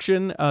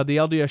reaction, the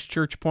LDS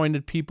Church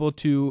pointed people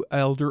to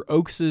Elder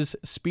Oaks'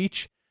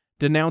 speech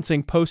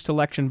denouncing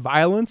post-election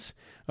violence,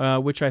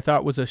 which I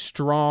thought was a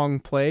strong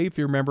play. If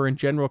you remember in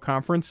General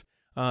Conference,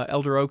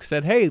 Elder Oaks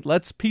said, "Hey,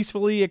 let's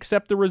peacefully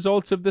accept the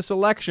results of this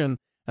election."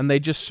 And they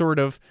just sort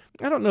of,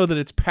 I don't know that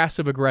it's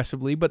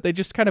passive-aggressively, but they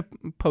just kind of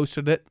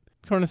posted it,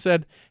 kind of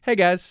said, "Hey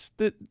guys,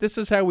 this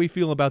is how we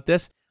feel about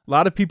this." A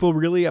lot of people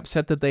really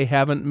upset that they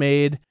haven't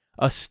made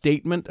a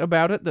statement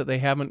about it, that they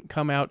haven't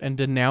come out and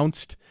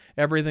denounced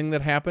everything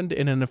that happened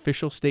in an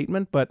official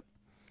statement. But,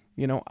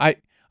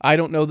 I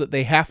don't know that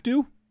they have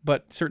to,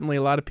 but certainly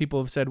a lot of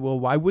people have said, well,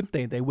 why wouldn't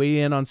they? They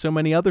weigh in on so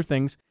many other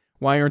things.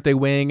 Why aren't they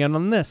weighing in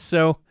on this?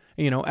 So,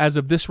 as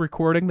of this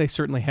recording, they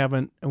certainly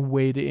haven't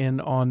weighed in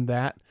on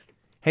that.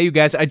 Hey, you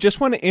guys, I just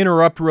want to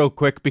interrupt real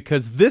quick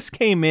because this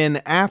came in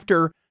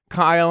after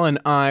Kyle and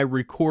I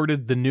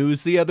recorded the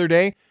news the other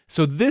day.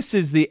 So this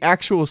is the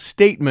actual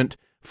statement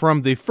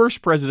from the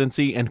First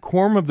Presidency and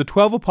Quorum of the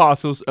 12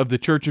 Apostles of the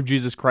Church of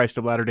Jesus Christ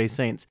of Latter-day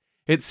Saints.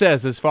 It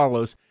says as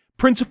follows: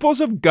 "Principles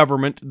of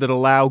government that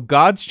allow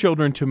God's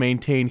children to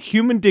maintain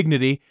human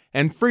dignity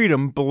and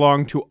freedom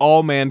belong to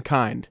all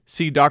mankind."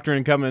 See Doctrine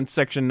and Covenants,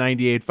 section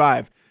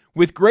 98.5.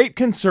 "With great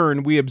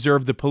concern, we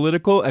observe the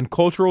political and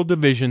cultural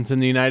divisions in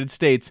the United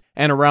States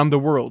and around the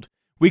world.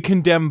 We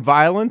condemn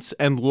violence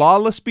and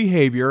lawless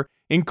behavior,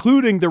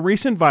 including the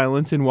recent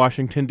violence in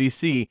Washington,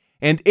 D.C.,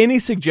 and any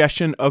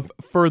suggestion of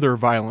further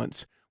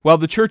violence. While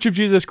the Church of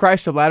Jesus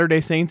Christ of Latter-day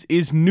Saints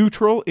is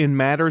neutral in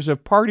matters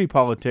of party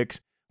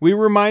politics, we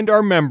remind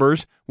our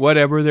members,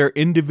 whatever their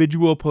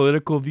individual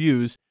political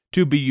views,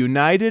 to be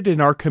united in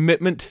our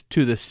commitment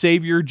to the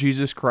Savior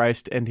Jesus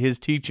Christ and His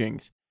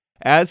teachings.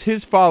 As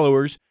His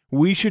followers,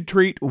 we should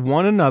treat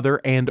one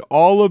another and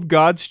all of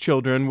God's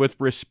children with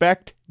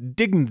respect,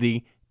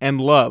 dignity,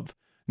 and love.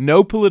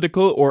 No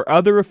political or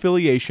other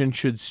affiliation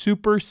should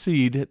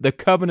supersede the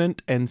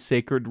covenant and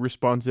sacred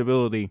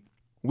responsibility.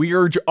 We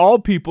urge all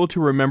people to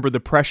remember the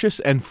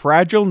precious and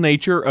fragile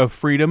nature of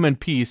freedom and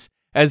peace.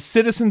 As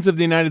citizens of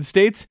the United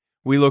States,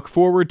 we look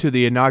forward to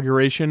the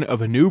inauguration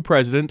of a new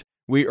president.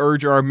 We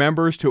urge our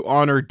members to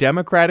honor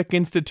democratic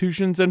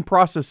institutions and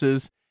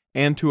processes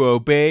and to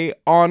obey,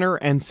 honor,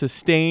 and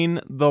sustain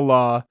the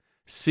law.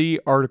 See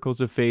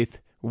Articles of Faith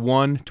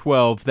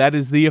 1:12. That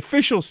is the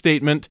official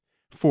statement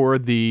for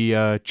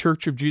the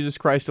Church of Jesus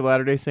Christ of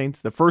Latter-day Saints,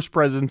 the First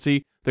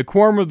Presidency, the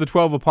Quorum of the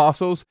 12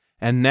 Apostles,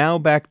 and now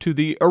back to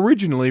the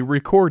originally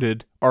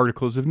recorded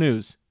Articles of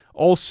News.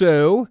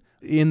 Also,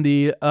 in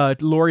the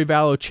Lori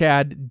Vallow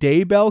Chad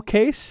Daybell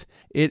case,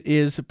 it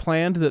is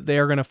planned that they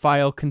are going to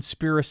file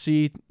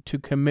conspiracy to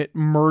commit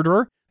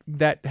murder.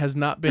 That has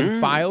not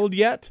been filed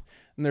yet,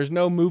 and there's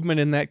no movement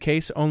in that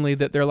case, only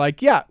that they're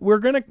like, yeah, we're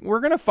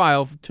gonna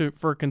file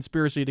for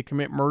conspiracy to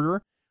commit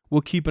murder.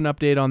 We'll keep an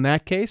update on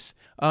that case.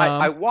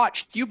 I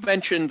watched, you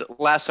mentioned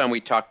last time we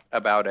talked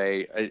about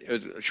a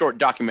short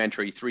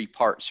documentary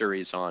 3-part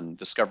series on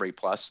Discovery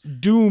Plus.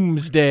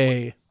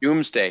 Doomsday.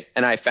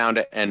 And I found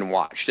it and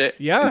watched it.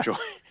 Yeah.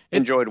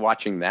 Enjoyed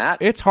watching that.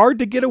 It's hard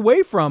to get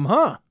away from,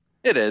 huh?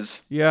 It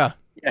is. Yeah.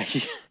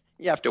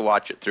 You have to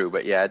watch it through,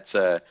 but yeah, it's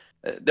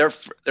there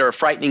are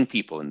frightening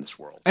people in this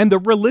world. And the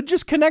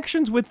religious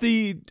connections with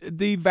the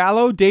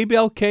Vallow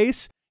Daybell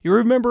case. You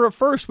remember at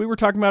first, we were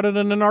talking about it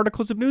in an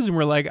Articles of News, and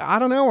we're like, I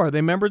don't know, are they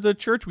members of the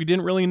church? We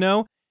didn't really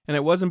know, and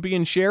it wasn't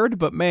being shared,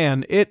 but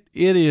man, it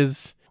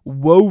is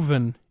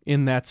woven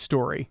in that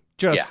story.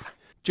 Just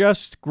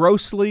just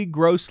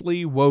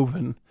grossly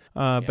woven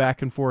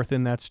back and forth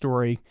in that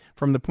story,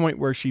 from the point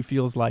where she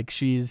feels like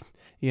she's,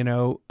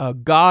 a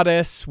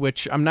goddess,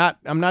 which I'm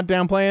not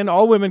downplaying.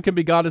 All women can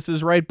be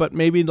goddesses, right? But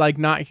maybe like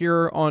not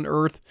here on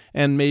Earth,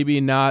 and maybe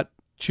not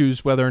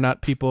choose whether or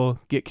not people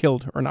get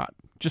killed or not.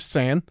 Just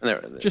saying.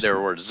 There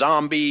were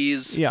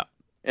zombies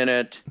in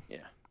it.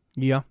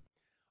 Yeah.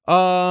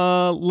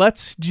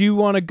 Do you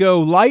want to go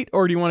light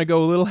or do you want to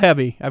go a little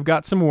heavy? I've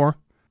got some more.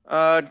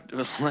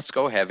 Let's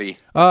go heavy.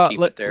 Let's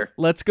keep it there.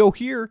 Let's go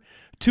here.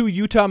 2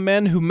 Utah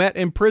men who met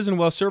in prison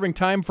while serving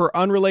time for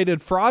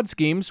unrelated fraud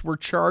schemes were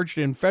charged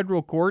in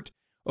federal court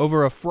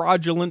over a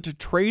fraudulent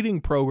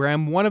trading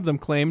program. One of them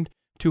claimed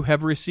to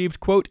have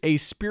received, quote, a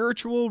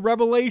spiritual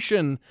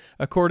revelation,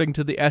 according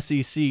to the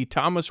SEC.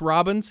 Thomas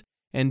Robbins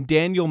and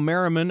Daniel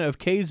Merriman of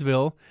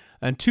Kaysville,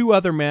 and 2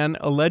 other men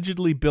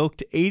allegedly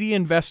bilked 80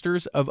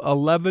 investors of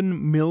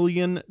 $11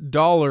 million.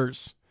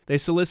 They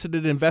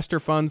solicited investor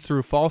funds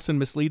through false and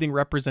misleading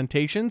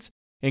representations,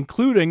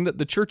 including that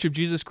the Church of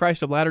Jesus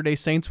Christ of Latter-day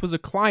Saints was a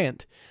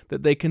client,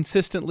 that they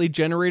consistently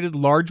generated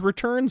large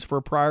returns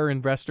for prior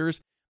investors,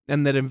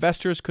 and that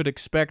investors could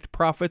expect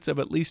profits of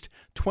at least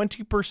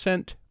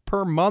 20%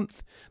 per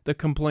month, the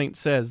complaint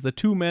says. The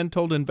 2 men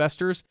told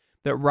investors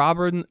that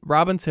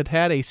Robbins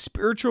had a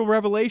spiritual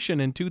revelation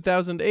in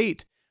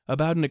 2008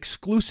 about an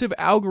exclusive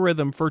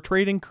algorithm for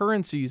trading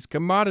currencies,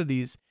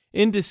 commodities,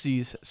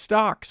 indices,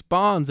 stocks,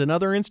 bonds, and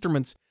other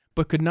instruments,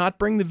 but could not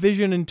bring the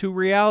vision into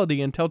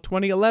reality until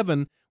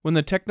 2011, when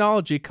the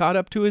technology caught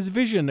up to his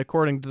vision,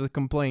 according to the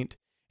complaint.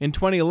 In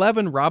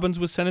 2011, Robbins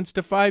was sentenced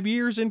to 5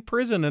 years in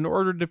prison and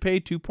ordered to pay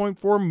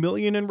 $2.4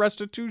 million in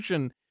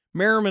restitution.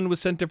 Merriman was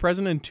sent to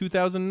prison in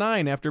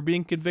 2009 after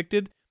being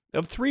convicted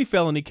of 3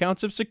 felony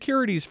counts of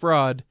securities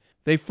fraud.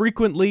 They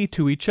frequently,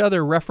 to each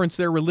other, reference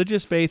their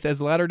religious faith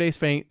as Latter-day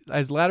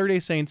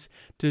Saints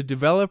to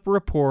develop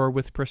rapport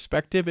with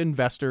prospective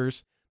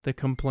investors, the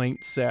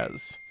complaint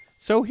says.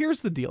 So here's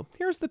the deal.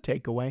 Here's the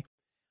takeaway.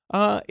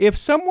 If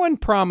someone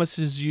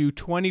promises you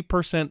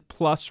 20%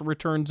 plus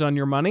returns on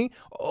your money,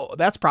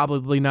 that's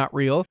probably not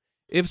real.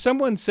 If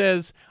someone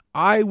says,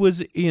 I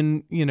was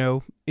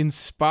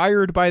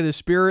inspired by the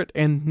Spirit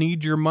and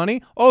need your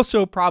money,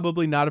 also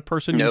probably not a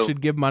person you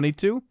should give money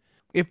to.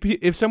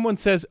 If someone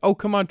says, oh,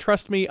 come on,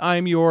 trust me,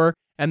 I'm your,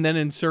 and then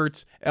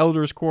inserts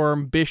elders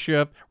quorum,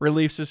 bishop,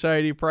 relief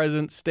society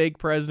president, stake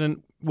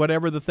president,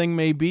 whatever the thing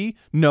may be,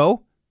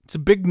 no, it's a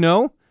big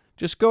no.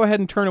 Just go ahead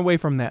and turn away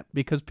from that,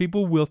 because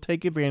people will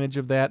take advantage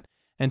of that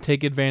and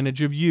take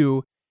advantage of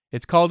you.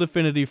 It's called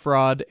affinity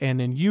fraud,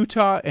 and in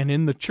Utah and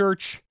in the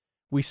church,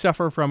 we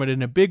suffer from it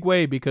in a big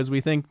way because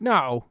we think,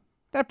 no,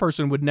 that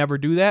person would never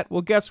do that.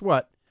 Well, guess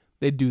what?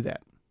 They'd do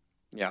that.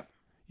 Yeah.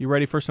 You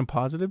ready for some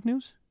positive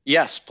news?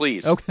 Yes,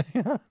 please.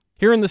 Okay.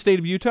 Here in the state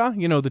of Utah,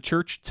 the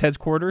church, its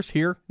headquarters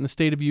here in the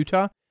state of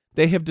Utah,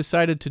 they have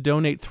decided to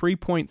donate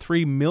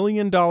 $3.3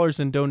 million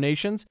in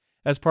donations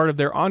as part of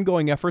their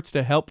ongoing efforts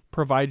to help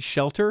provide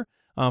shelter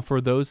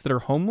for those that are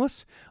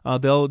homeless.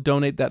 They'll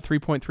donate that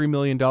 $3.3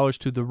 million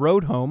to the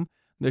Road Home,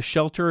 the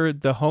Shelter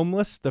the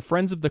Homeless, the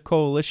Friends of the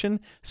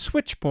Coalition,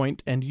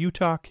 Switchpoint, and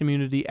Utah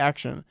Community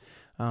Action.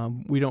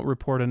 We don't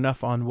report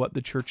enough on what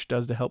the church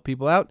does to help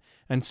people out,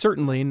 and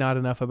certainly not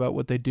enough about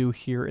what they do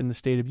here in the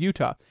state of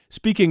Utah.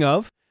 Speaking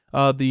of,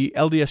 the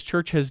LDS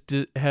Church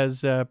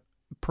has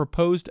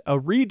proposed a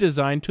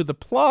redesign to the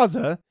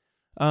plaza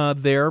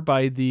there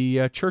by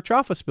the church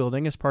office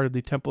building as part of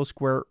the Temple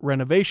Square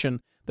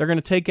renovation. They're going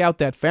to take out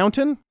that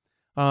fountain.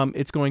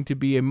 It's going to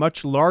be a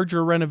much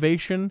larger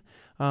renovation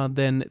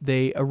than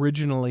they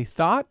originally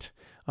thought.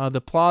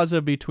 The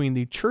plaza between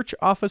the church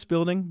office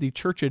building, the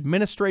church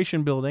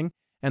administration building,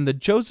 and the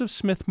Joseph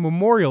Smith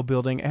Memorial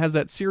Building has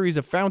that series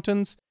of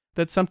fountains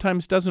that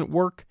sometimes doesn't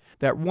work.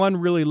 That one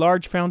really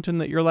large fountain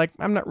that you're like,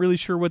 I'm not really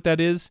sure what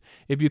that is.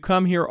 If you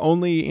come here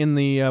only in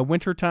the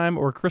wintertime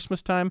or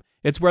Christmas time,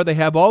 it's where they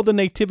have all the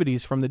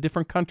nativities from the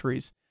different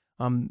countries.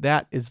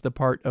 That is the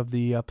part of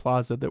the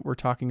plaza that we're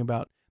talking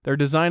about. Their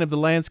design of the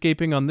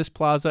landscaping on this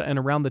plaza and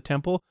around the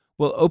temple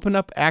will open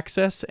up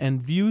access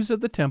and views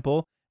of the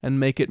temple and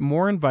make it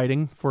more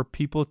inviting for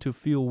people to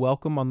feel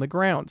welcome on the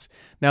grounds.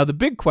 Now, the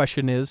big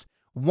question is,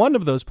 one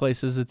of those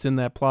places that's in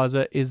that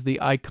plaza is the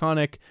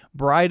iconic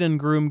bride and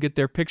groom get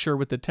their picture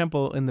with the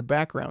temple in the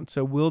background.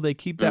 So will they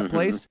keep that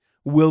place?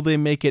 Will they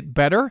make it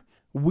better?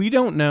 We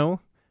don't know,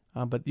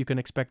 but you can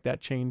expect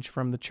that change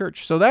from the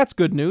church. So that's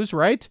good news,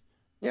 right?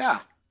 Yeah.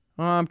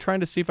 I'm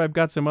trying to see if I've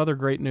got some other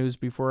great news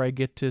before I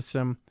get to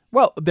some...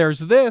 Well,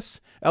 there's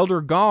this.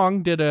 Elder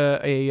Gong did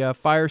a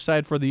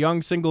fireside for the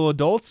young single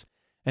adults,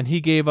 and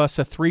he gave us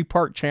a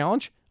 3-part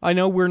challenge. I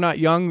know we're not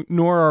young,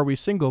 nor are we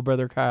single,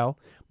 Brother Kyle,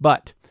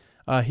 but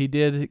he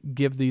did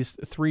give these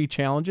 3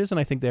 challenges, and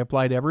I think they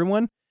apply to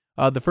everyone.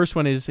 The first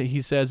one is,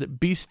 he says,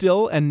 be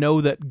still and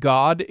know that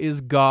God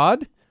is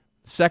God.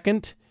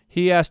 Second,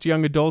 he asked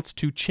young adults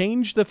to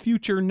change the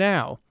future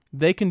now.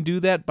 They can do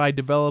that by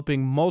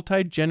developing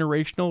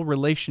multi-generational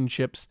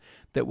relationships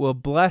that will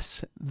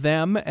bless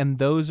them and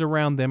those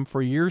around them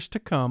for years to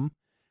come.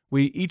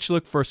 We each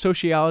look for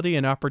sociality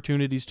and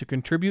opportunities to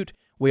contribute.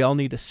 We all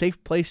need a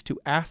safe place to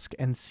ask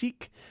and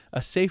seek,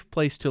 a safe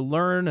place to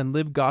learn and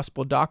live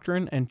gospel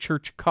doctrine and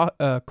church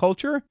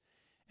culture.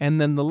 And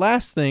then the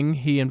last thing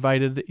he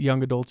invited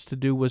young adults to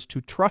do was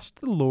to trust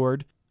the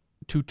Lord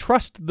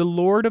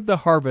of the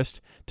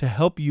harvest to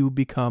help you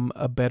become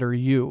a better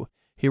you.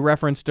 He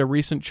referenced a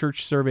recent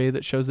church survey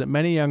that shows that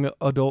many young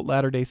adult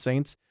Latter-day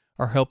Saints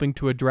are helping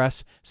to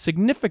address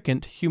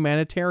significant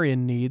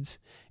humanitarian needs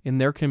in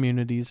their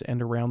communities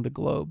and around the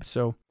globe.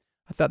 So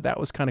I thought that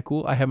was kind of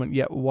cool. I haven't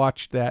yet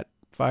watched that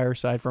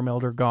fireside from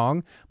Elder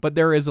Gong, but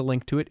there is a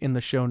link to it in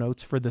the show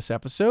notes for this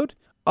episode.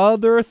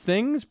 Other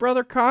things,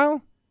 Brother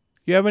Kyle?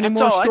 You have any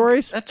more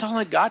stories? That's all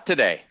I got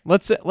today.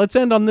 Let's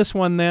end on this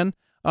one then.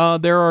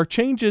 There are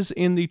changes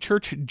in the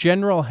Church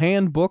General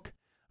Handbook.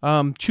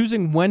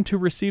 Choosing when to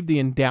receive the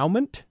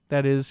endowment,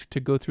 that is, to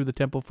go through the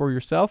temple for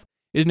yourself,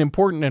 is an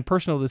important and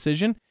personal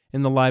decision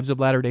in the lives of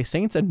Latter-day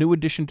Saints. A new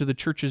addition to the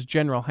Church's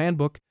General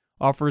Handbook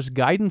offers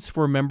guidance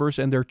for members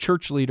and their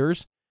church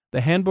leaders.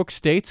 The handbook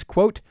states,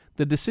 quote,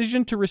 "The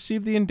decision to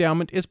receive the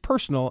endowment is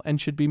personal and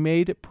should be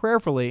made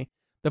prayerfully.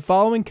 The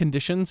following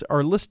conditions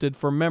are listed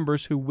for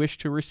members who wish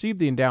to receive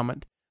the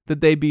endowment: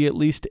 that they be at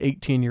least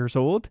 18 years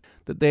old,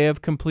 that they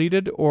have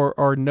completed or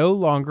are no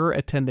longer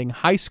attending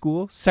high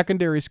school,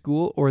 secondary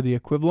school, or the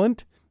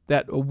equivalent,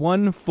 that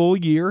 1 full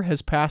year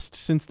has passed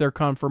since their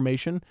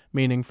confirmation,"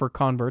 meaning for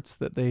converts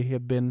that they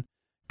have been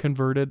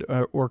converted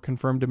or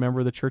confirmed a member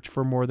of the church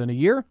for more than a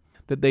year,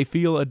 that they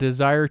feel a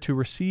desire to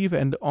receive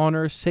and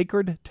honor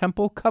sacred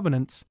temple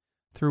covenants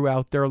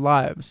throughout their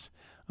lives.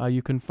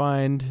 You can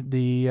find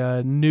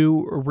the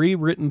new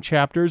rewritten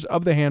chapters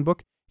of the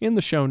handbook in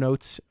the show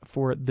notes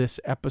for this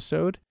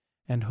episode,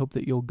 and hope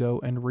that you'll go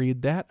and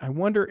read that. I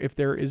wonder if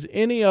there is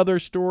any other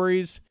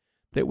stories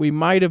that we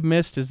might have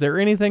missed. Is there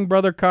anything,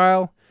 Brother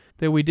Kyle,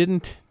 that we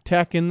didn't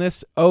tack in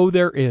this? Oh,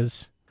 there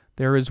is.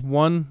 There is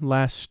one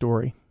last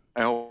story.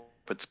 I hope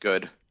it's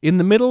good. In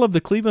the middle of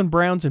the Cleveland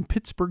Browns and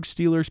Pittsburgh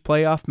Steelers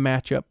playoff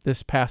matchup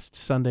this past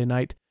Sunday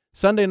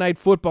Night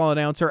Football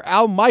announcer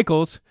Al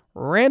Michaels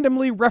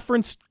randomly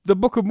referenced the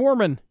Book of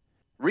Mormon.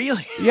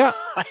 Really? Yeah.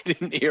 I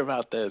didn't hear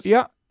about this.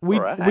 Yeah.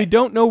 We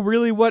don't know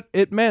really what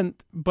it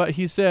meant, but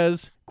he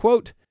says,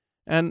 quote,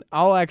 and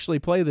I'll actually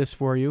play this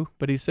for you,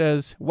 but he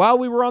says, "While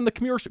we were on the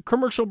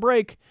commercial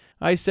break,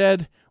 I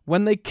said,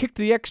 when they kicked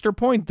the extra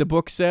point, the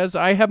book says,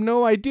 I have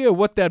no idea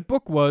what that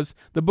book was,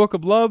 the Book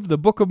of Love, the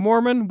Book of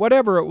Mormon,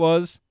 whatever it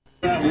was."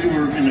 We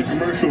were in the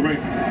commercial break.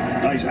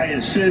 I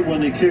had said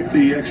when they kicked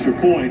the extra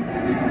point,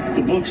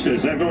 the book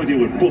says, I have no idea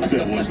what book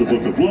that was, the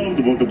Book of Love,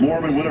 the Book of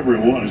Mormon, whatever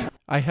it was.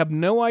 I have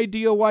no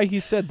idea why he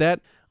said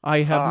that.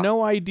 I have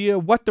no idea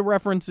what the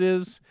reference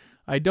is.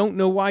 I don't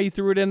know why you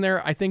threw it in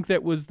there. I think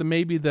that was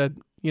maybe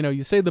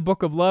you say the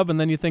Book of Love, and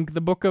then you think the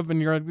Book of, and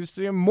you're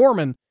like,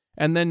 Mormon,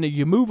 and then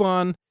you move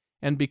on,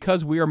 and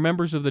because we are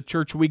members of the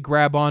church, we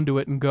grab onto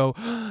it and go,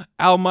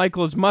 Al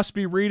Michaels must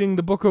be reading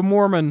the Book of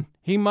Mormon.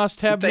 He must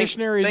have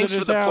missionaries at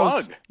his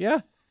house. Plug. Yeah.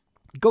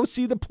 Go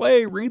see the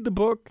play, read the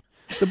book.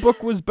 The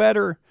book was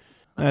better.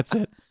 That's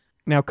it.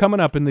 Now, coming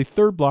up in the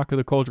third block of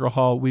the Cultural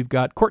Hall, we've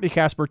got Courtney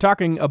Casper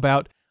talking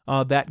about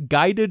that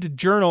guided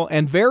journal,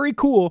 and very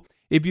cool.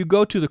 If you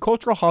go to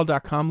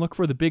theculturalhall.com, look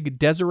for the big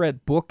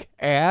Deseret book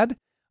ad.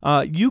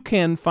 You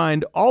can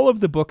find all of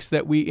the books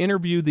that we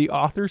interview the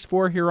authors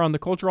for here on the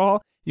Cultural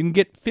Hall. You can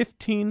get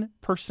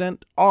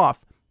 15%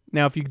 off.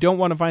 Now, if you don't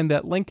want to find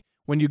that link,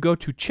 when you go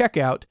to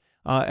checkout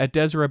at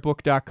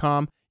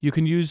DeseretBook.com, you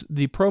can use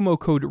the promo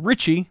code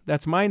Richie,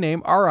 that's my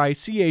name,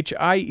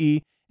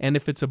 RICHIE, and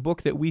if it's a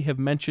book that we have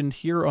mentioned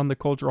here on the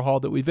Cultural Hall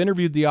that we've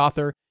interviewed the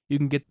author, you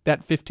can get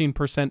that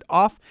 15%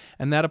 off,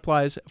 and that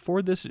applies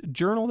for this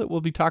journal that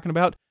we'll be talking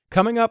about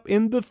coming up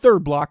in the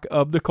third block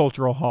of the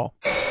Cultural Hall.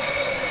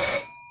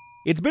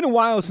 It's been a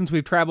while since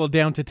we've traveled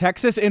down to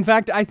Texas. In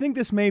fact, I think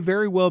this may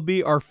very well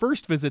be our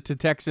first visit to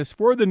Texas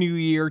for the new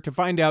year to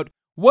find out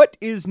what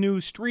is new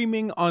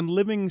streaming on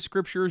Living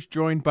Scriptures,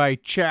 joined by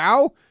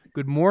Chow.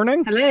 Good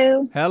morning.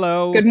 Hello.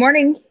 Hello. Good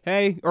morning.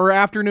 Hey, or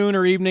afternoon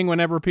or evening,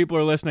 whenever people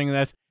are listening to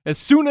this. As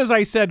soon as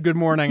I said good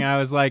morning, I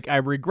was like, I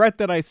regret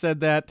that I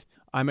said that.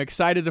 I'm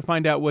excited to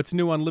find out what's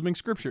new on Living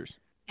Scriptures.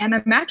 And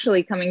I'm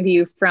actually coming to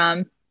you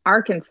from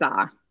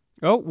Arkansas.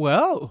 Oh,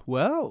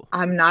 well.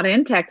 I'm not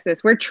in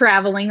Texas. We're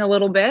traveling a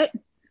little bit.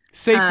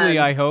 Safely,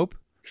 I hope.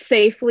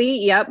 Safely,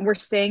 yep. We're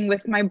staying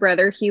with my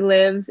brother. He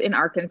lives in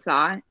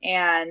Arkansas.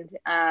 And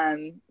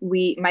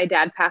my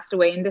dad passed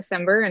away in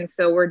December. And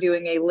so we're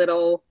doing a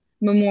little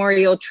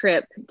memorial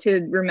trip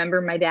to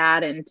remember my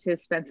dad and to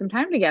spend some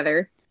time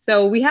together.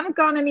 So we haven't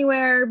gone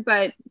anywhere,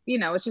 but,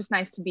 it's just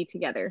nice to be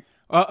together.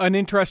 An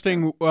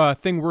interesting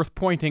thing worth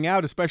pointing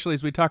out, especially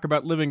as we talk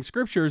about Living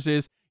Scriptures,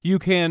 is you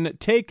can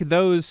take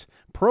those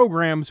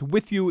programs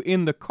with you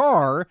in the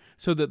car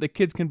so that the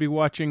kids can be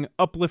watching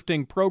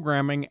uplifting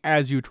programming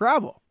as you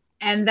travel.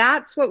 And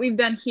that's what we've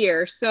done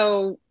here.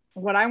 So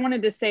what I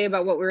wanted to say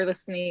about what we're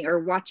listening or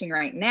watching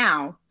right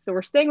now, so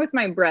we're staying with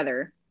my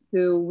brother,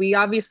 who we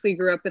obviously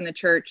grew up in the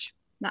church.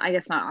 I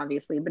guess not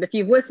obviously, but if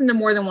you've listened to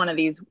more than one of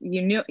these,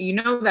 you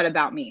know that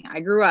about me. I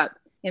grew up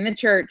in the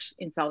church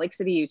in Salt Lake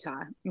City,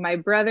 Utah. My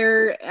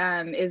brother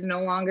is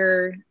no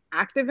longer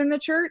active in the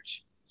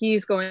church.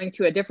 He's going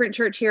to a different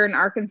church here in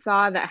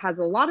Arkansas that has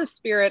a lot of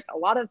spirit, a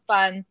lot of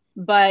fun.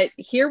 But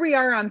here we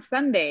are on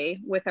Sunday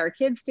with our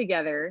kids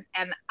together,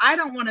 and I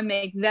don't want to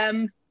make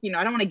them,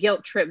 I don't want to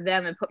guilt trip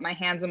them and put my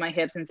hands on my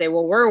hips and say,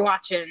 well, we're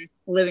watching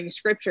Living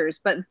Scriptures.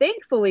 But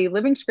thankfully,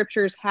 Living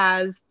Scriptures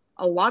has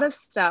a lot of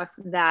stuff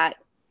that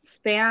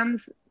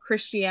spans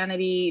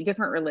Christianity,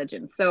 different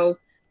religions. So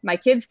my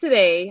kids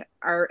today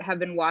have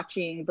been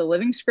watching the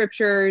Living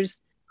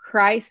Scriptures,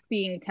 Christ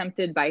being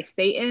tempted by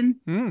Satan,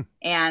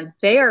 and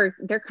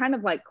they're kind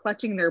of like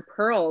clutching their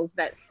pearls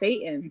that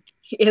Satan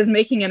is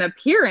making an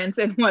appearance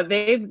in what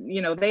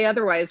they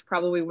otherwise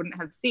probably wouldn't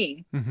have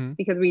seen,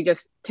 because we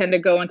just tend to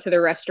go into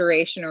the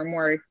Restoration or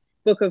more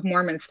Book of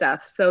Mormon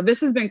stuff. So this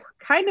has been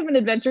kind of an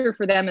adventure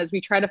for them as we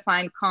try to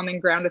find common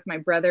ground with my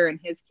brother and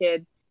his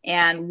kid,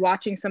 and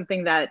watching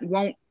something that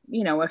won't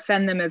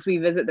offend them as we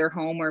visit their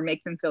home or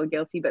make them feel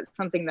guilty, but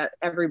something that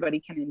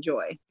everybody can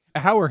enjoy.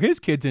 How are his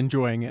kids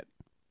enjoying it?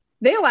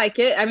 They like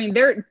it. I mean,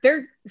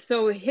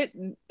 so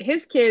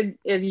his kid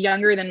is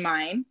younger than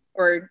mine,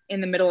 or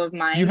in the middle of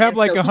mine. You have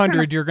like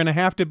 100. You're going to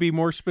have to be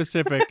more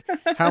specific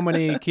how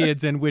many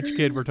kids and which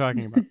kid we're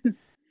talking about.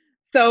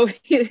 So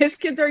his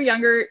kids are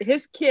younger.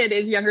 His kid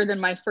is younger than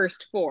my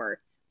first 4.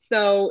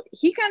 So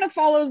he kind of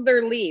follows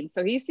their lead.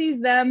 So he sees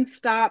them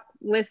stop,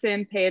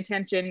 listen, pay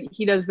attention.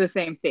 He does the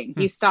same thing.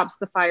 He stops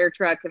the fire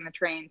truck and the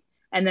trains,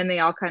 and then they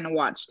all kind of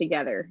watch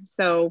together.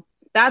 So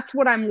that's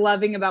what I'm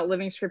loving about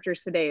Living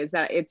Scriptures today, is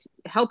that it's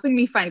helping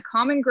me find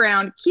common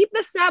ground, keep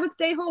the Sabbath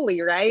day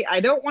holy, right?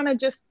 I don't want to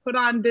just put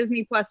on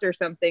Disney Plus or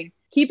something,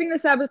 keeping the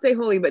Sabbath day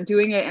holy, but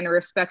doing it in a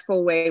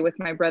respectful way with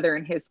my brother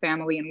and his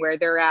family and where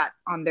they're at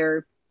on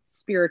their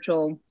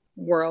spiritual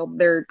world,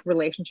 their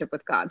relationship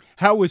with God.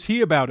 How was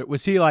he about it?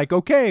 Was he like,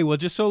 okay, well,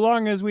 just so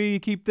long as we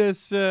keep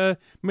this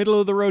middle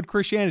of the road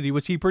Christianity?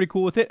 Was he pretty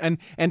cool with it? And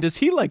does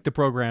he like the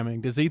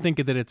programming? Does he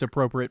think that it's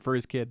appropriate for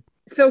his kid?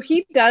 So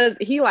he does.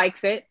 He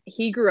likes it.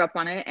 He grew up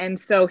on it. And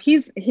so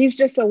he's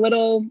just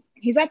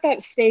he's at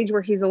that stage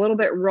where he's a little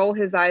bit roll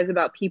his eyes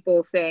about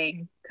people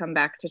saying, come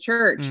back to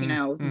church,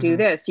 do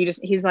this.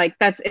 He's like,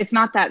 it's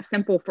not that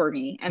simple for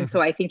me. And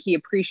so I think he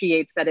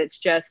appreciates that it's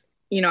just,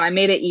 I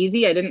made it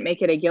easy. I didn't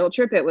make it a guilt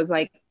trip. It was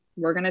like,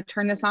 we're going to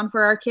turn this on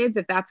for our kids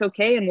if that's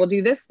okay. And we'll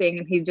do this thing.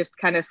 And he just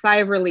kind of sigh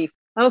of relief.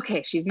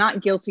 Okay, she's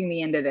not guilting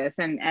me into this.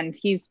 And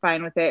he's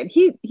fine with it.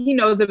 He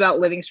knows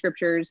about Living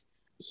Scriptures.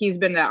 He's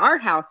been at our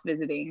house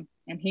visiting,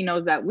 and he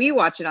knows that we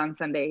watch it on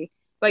Sunday.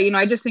 But,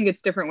 I just think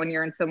it's different when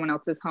you're in someone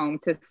else's home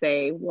to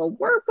say, well,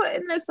 we're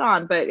putting this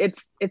on. But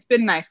it's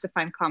been nice to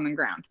find common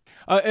ground.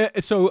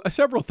 So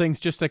several things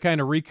just to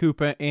kind of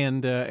recoup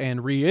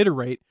and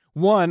reiterate.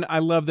 One, I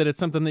love that it's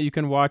something that you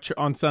can watch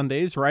on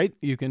Sundays, right?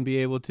 You can be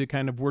able to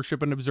kind of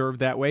worship and observe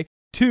that way.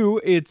 2,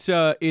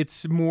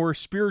 it's more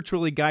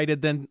spiritually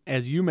guided than,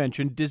 as you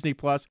mentioned, Disney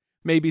Plus,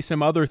 maybe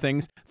some other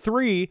things.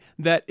 3,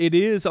 that it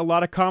is a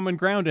lot of common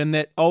ground, and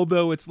that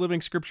although it's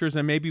Living Scriptures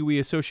and maybe we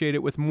associate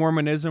it with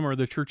Mormonism or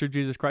the Church of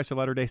Jesus Christ of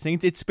Latter-day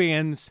Saints, it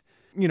spans,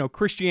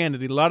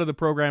 Christianity. A lot of the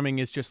programming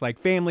is just like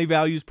family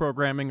values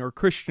programming or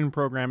Christian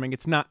programming.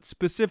 It's not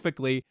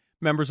specifically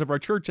members of our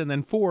church. And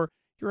then 4,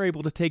 you're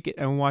able to take it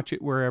and watch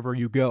it wherever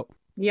you go.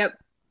 Yep.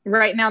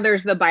 Right now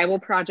there's the Bible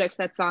Project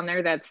that's on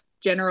there. That's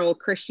general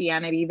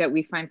Christianity that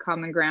we find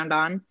common ground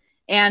on.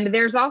 And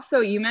there's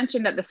also, you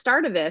mentioned at the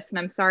start of this, and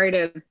I'm sorry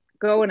to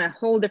go in a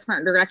whole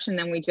different direction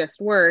than we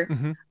just were,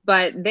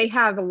 but they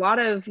have a lot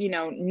of,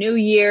 New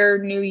Year,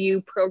 New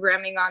You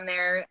programming on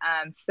there,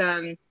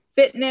 some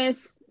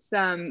fitness,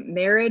 some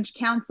marriage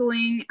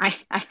counseling. I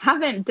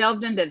haven't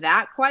delved into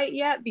that quite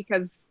yet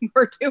because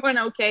we're doing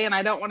okay. And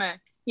I don't want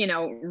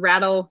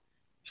to,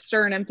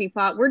 stir an empty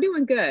pot. We're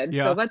doing good.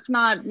 Yeah. So let's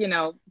not,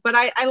 but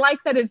I like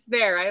that it's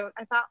there.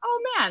 I thought,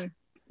 oh man,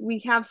 we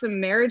have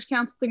some marriage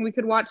counseling we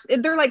could watch.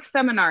 They're like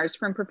seminars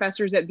from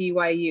professors at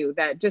BYU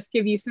that just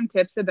give you some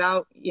tips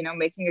about,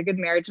 making a good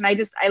marriage. And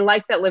I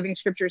like that Living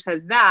Scriptures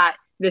has that.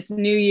 This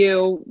New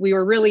You, we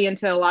were really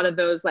into a lot of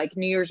those like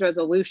New Year's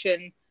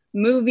resolution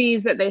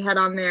movies that they had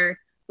on there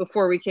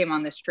before we came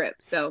on this trip.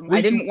 So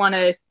I didn't want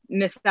to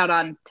miss out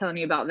on telling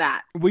you about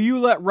that. Will you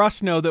let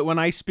Russ know that when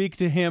I speak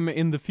to him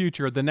in the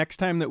future, the next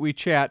time that we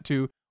chat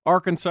to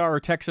Arkansas or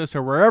Texas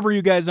or wherever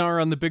you guys are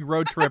on the big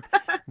road trip,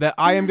 that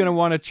I am going to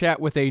want to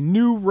chat with a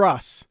new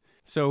Russ.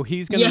 So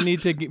he's going to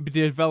need to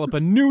develop a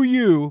new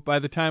you by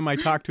the time I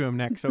talk to him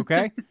next,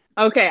 okay?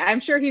 Okay, I'm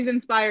sure he's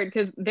inspired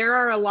because there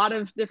are a lot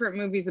of different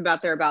movies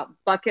about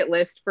bucket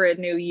list for a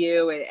new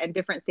you and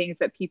different things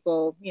that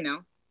people,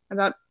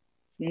 about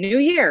New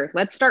Year.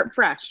 Let's start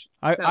fresh.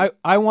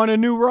 I want a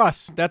new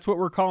Russ. That's what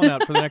we're calling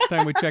out for the next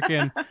time we check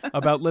in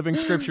about Living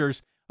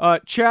Scriptures.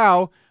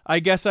 Ciao. I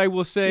guess I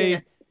will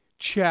say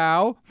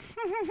ciao.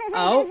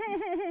 Oh,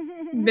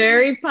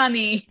 very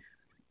funny.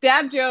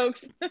 Dad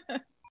jokes.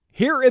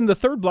 Here in the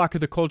third block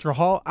of the Culture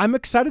Hall, I'm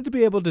excited to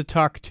be able to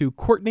talk to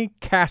Courtney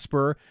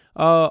Casper,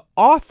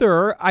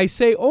 author, I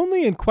say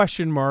only in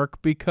question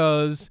mark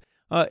because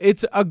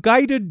It's a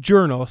guided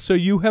journal. So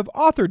you have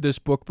authored this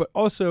book, but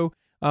also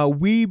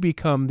we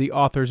become the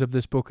authors of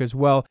this book as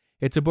well.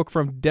 It's a book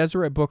from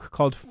Deseret Book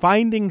called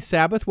Finding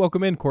Sabbath.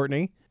 Welcome in,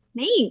 Courtney.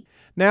 Me.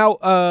 Now,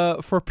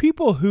 for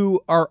people who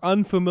are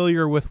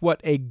unfamiliar with what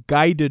a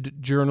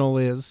guided journal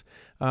is,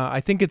 I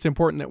think it's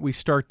important that we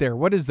start there.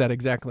 What is that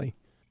exactly?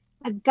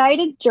 A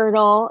guided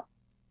journal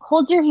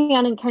holds your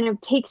hand and kind of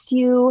takes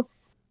you.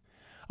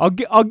 I'll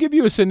give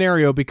you a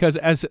scenario, because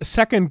as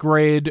second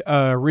grade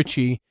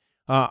Richie,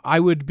 I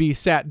would be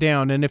sat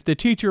down, and if the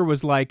teacher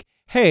was like,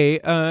 hey,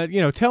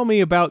 tell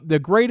me about the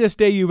greatest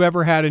day you've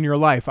ever had in your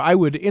life, I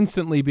would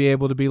instantly be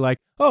able to be like,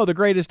 oh, the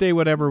greatest day,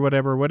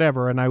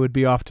 whatever, and I would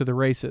be off to the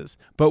races.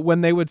 But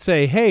when they would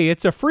say, hey,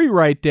 it's a free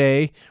write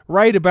day,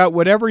 write about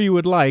whatever you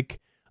would like,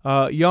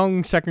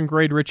 young second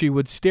grade Richie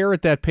would stare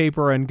at that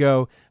paper and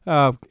go,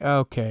 oh,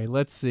 okay,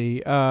 let's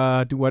see,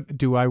 what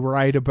do I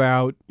write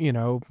about,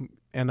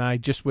 and I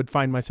just would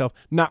find myself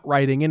not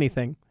writing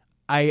anything.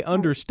 I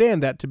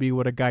understand that to be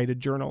what a guided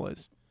journal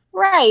is.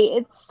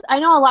 Right. I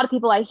know a lot of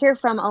people, I hear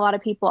from a lot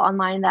of people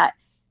online that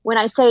when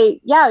I say,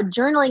 yeah,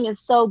 journaling is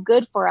so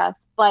good for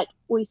us, but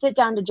we sit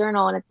down to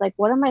journal and it's like,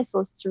 what am I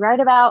supposed to write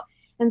about?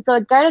 And so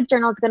a guided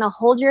journal is going to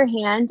hold your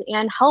hand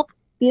and help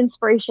the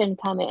inspiration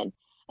come in.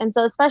 And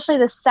so especially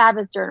the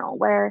Sabbath journal,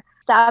 where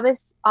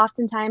Sabbath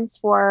oftentimes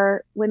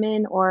for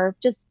women or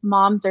just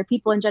moms or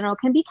people in general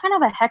can be kind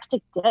of a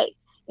hectic day.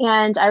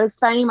 And I was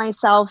finding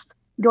myself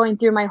going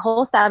through my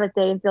whole Sabbath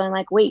day and feeling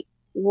like, wait,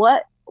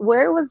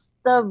 where was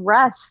the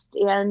rest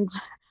and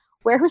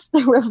where was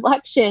the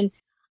reflection?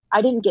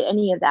 I didn't get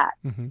any of that.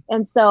 Mm-hmm.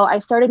 And so I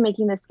started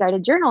making this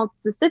guided journal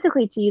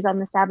specifically to use on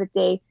the Sabbath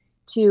day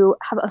to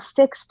have a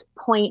fixed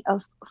point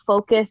of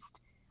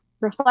focused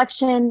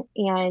reflection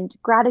and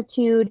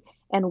gratitude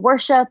and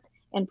worship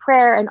and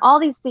prayer and all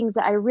these things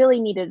that I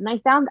really needed. And I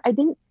found it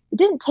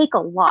didn't take a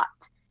lot.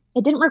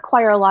 It didn't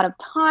require a lot of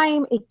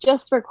time. It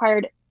just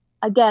required,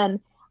 again,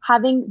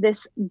 having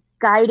this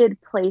guided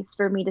place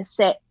for me to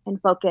sit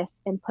and focus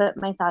and put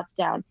my thoughts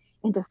down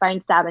and to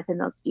find Sabbath in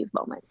those few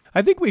moments.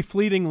 I think we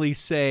fleetingly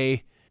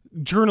say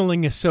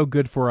journaling is so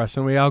good for us,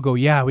 and we all go,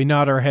 yeah, we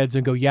nod our heads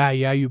and go, yeah,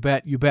 you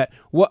bet.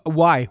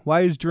 Why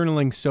is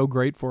journaling so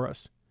great for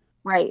us?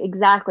 Right,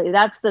 exactly.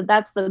 That's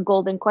the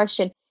golden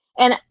question.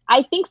 And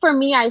I think for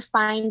me, I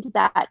find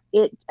that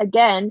it,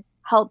 again,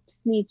 helps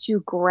me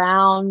to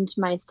ground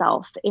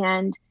myself.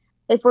 And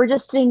if we're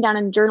just sitting down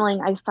and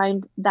journaling, I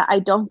find that I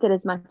don't get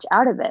as much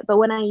out of it. But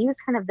when I use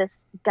kind of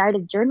this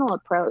guided journal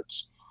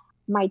approach,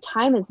 my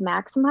time is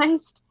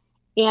maximized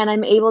and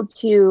I'm able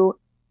to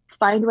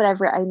find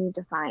whatever I need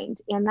to find.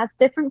 And that's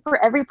different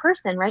for every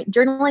person, right?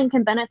 Journaling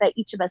can benefit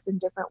each of us in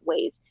different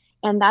ways.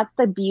 And that's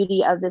the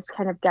beauty of this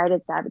kind of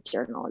guided Sabbath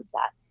journal, is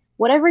that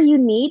whatever you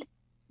need,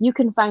 you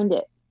can find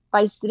it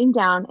by sitting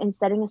down and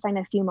setting aside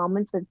a few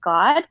moments with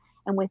God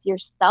and with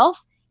yourself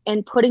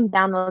and putting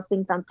down those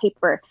things on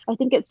paper. I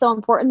think it's so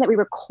important that we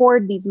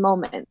record these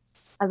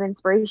moments of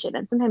inspiration.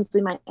 And sometimes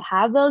we might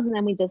have those and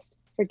then we just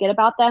forget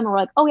about them. Or we're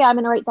like, oh yeah, I'm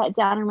going to write that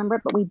down and remember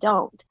it, but we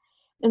don't.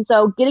 And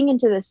so getting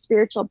into the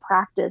spiritual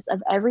practice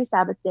of every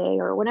Sabbath day,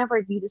 or whenever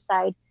you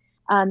decide,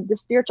 the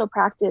spiritual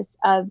practice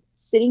of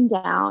sitting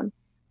down,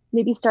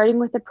 maybe starting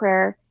with a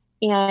prayer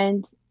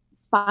and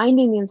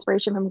finding the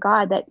inspiration from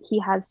God that he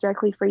has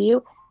directly for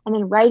you, and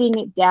then writing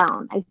it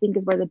down, I think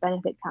is where the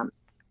benefit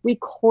comes.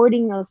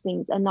 Recording those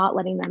things and not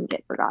letting them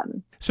get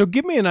forgotten. So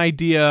give me an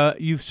idea,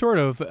 you've sort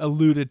of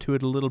alluded to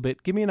it a little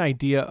bit, give me an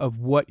idea of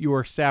what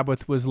your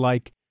Sabbath was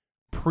like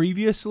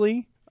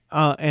previously,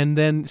 and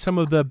then some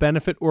of the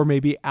benefit, or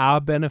maybe a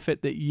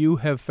benefit that you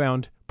have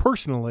found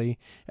personally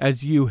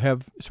as you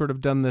have sort of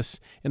done this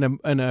in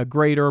a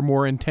greater,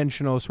 more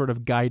intentional, sort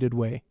of guided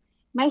way.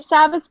 My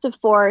Sabbaths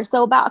before,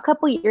 so about a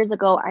couple of years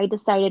ago, I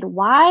decided,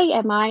 why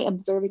am I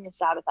observing a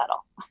Sabbath at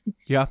all?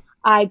 Yeah.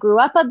 I grew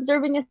up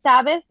observing a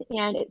Sabbath,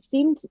 and it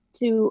seemed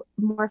to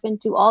morph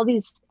into all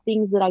these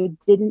things that I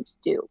didn't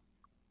do.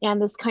 And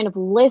this kind of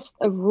list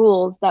of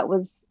rules that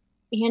was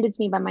handed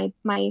to me by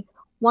my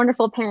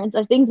wonderful parents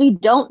of things we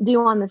don't do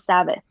on the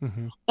Sabbath.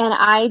 Mm-hmm. And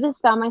I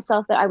just found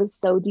myself that I was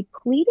so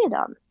depleted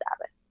on the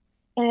Sabbath.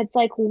 And it's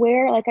like,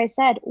 like I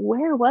said,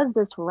 where was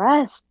this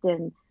rest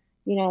and,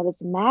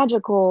 this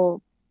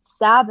magical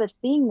Sabbath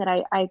thing that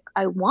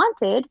I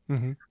wanted?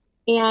 Mm-hmm.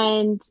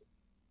 And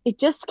it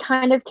just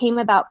kind of came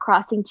about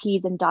crossing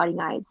T's and dotting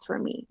I's for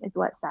me, is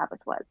what Sabbath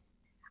was.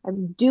 I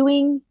was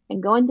doing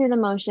and going through the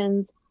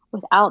motions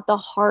without the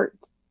heart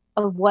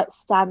of what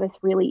Sabbath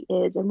really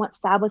is and what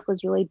Sabbath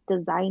was really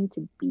designed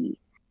to be.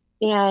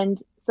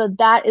 And so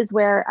that is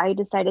where I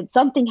decided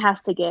something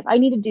has to give. I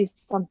need to do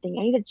something.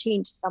 I need to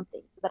change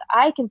something so that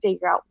I can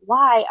figure out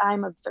why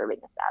I'm observing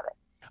a Sabbath.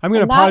 I'm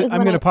going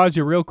to pause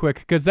you real quick,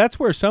 because that's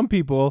where some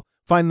people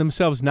find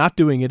themselves not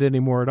doing it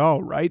anymore at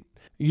all, right?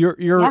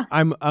 Yeah.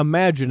 I'm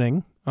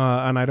imagining,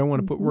 and I don't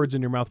want to put words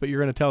in your mouth, but you're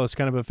going to tell us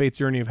kind of a faith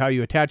journey of how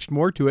you attached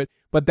more to it.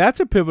 But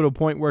that's a pivotal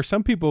point where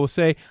some people will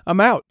say,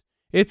 I'm out.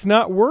 It's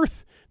not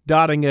worth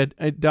dotting an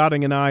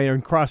I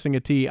and crossing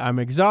a T. I'm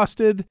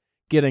exhausted.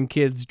 getting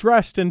kids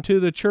dressed into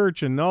the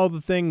church and all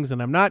the things,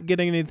 and I'm not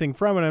getting anything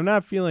from it. I'm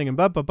not feeling, and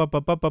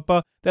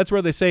that's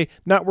where they say,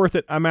 not worth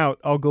it, I'm out.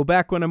 I'll go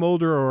back when I'm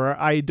older, or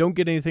I don't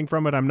get anything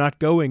from it, I'm not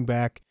going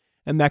back.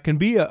 And that can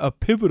be a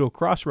pivotal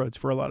crossroads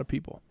for a lot of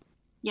people.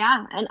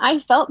 Yeah, and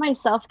I felt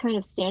myself kind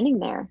of standing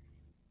there.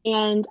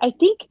 And I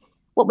think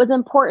what was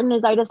important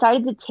is I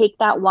decided to take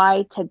that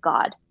why to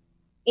God.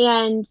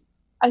 And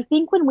I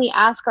think when we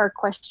ask our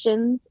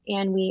questions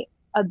and we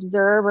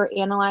observe or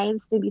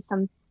analyze maybe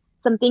some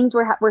things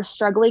we're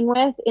struggling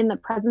with in the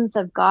presence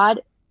of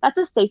God, that's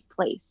a safe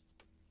place.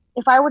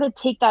 If I were to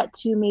take that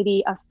to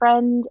maybe a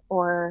friend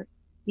or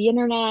the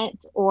internet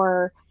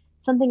or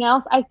something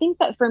else, I think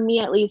that for me,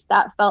 at least,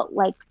 that felt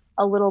like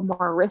a little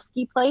more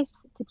risky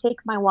place to take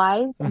my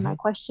whys and my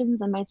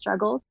questions and my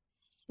struggles.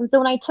 And so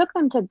when I took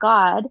them to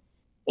God,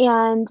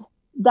 and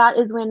that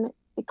is when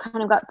it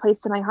kind of got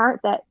placed in my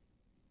heart that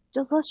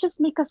let's just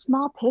make a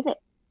small pivot.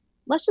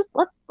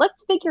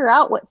 Let's figure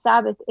out what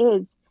Sabbath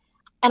is.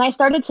 And I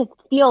started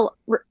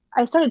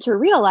to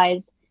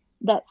realize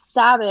that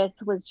Sabbath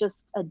was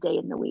just a day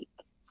in the week.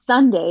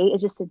 Sunday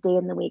is just a day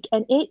in the week,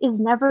 and it is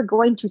never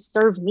going to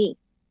serve me.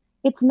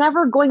 It's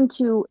never going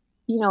to,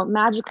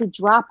 magically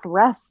drop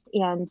rest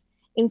and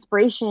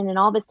inspiration and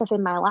all this stuff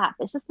in my lap.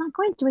 It's just not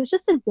going to. It's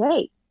just a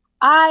day.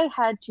 I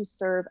had to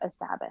serve a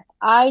Sabbath.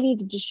 I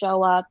needed to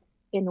show up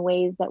in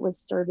ways that was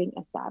serving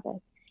a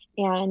Sabbath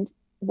and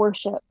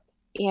worship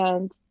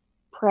and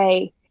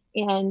pray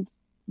and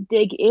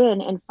dig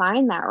in and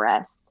find that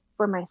rest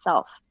for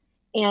myself.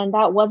 And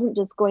that wasn't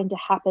just going to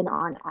happen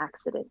on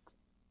accident.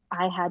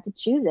 I had to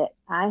choose it.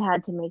 I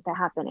had to make that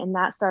happen. And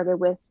that started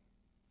with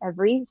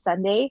every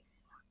Sunday,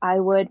 I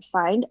would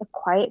find a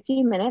quiet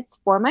few minutes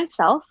for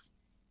myself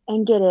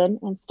and get in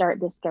and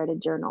start this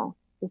guided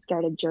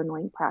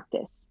journaling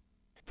practice.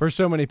 For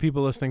so many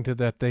people listening to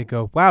that, they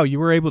go, wow, you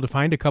were able to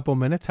find a couple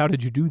minutes? How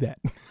did you do that?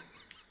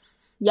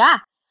 Yeah.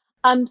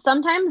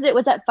 Sometimes it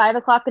was at 5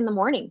 o'clock in the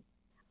morning.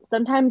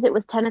 Sometimes it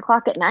was 10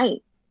 o'clock at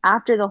night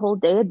after the whole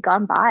day had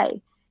gone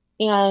by.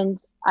 And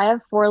I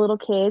have 4 little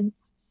kids,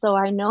 so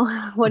I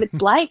know what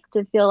it's like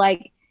to feel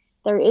like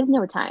there is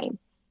no time.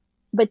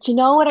 But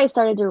what I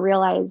started to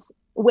realize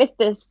with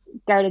this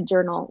guided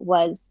journal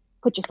was,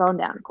 put your phone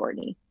down,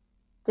 Courtney.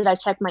 Did I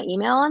check my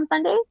email on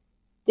Sunday?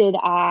 Did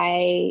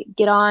I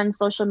get on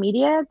social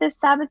media this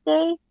Sabbath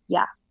day?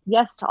 Yeah.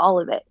 Yes to all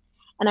of it.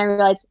 And I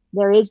realized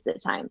there is the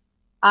time.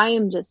 I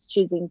am just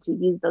choosing to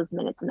use those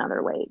minutes in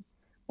other ways.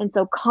 And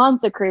so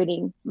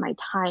consecrating my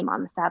time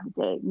on the Sabbath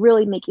day,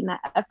 really making that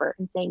effort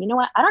and saying, you know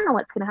what, I don't know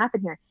what's going to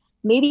happen here.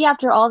 Maybe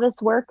after all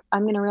this work,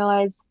 I'm going to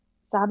realize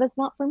Sabbath's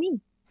not for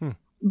me.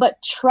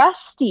 But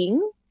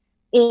trusting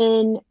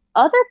in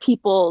other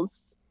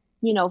people's,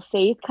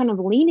 faith, kind of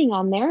leaning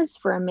on theirs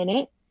for a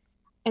minute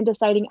and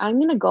deciding I'm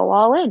going to go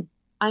all in.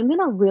 I'm going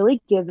to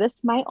really give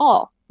this my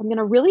all. I'm going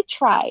to really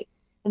try,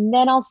 and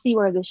then I'll see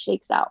where this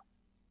shakes out.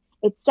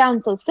 It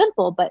sounds so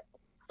simple, but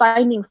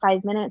finding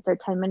 5 minutes or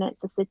 10 minutes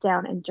to sit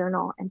down and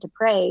journal and to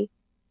pray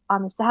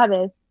on the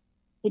Sabbath,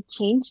 it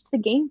changed the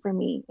game for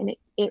me. And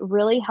it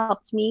really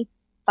helped me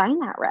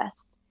find that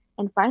rest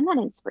and find that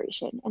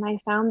inspiration. And I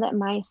found that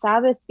my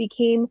Sabbaths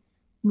became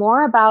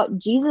more about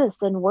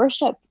Jesus and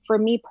worship for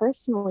me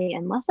personally,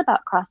 and less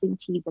about crossing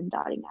T's and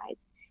dotting I's.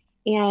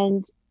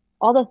 And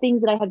all the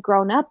things that I had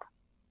grown up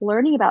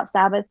learning about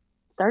Sabbath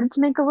started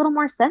to make a little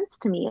more sense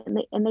to me,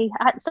 and they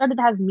started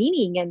to have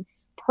meaning and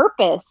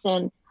purpose.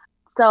 And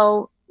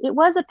so it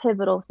was a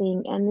pivotal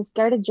thing. And this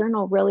guided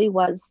journal really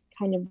was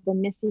kind of the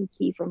missing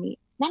key for me.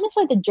 Not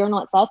necessarily the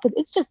journal itself, because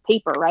it's just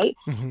paper, right?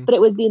 But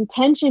it was the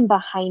intention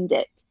behind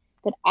it,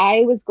 that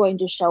I was going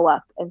to show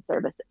up and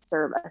serve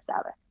a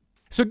Sabbath.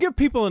 So give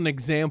people an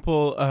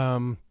example.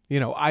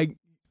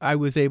 I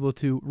was able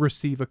to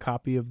receive a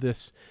copy of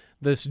this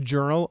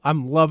journal.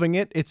 I'm loving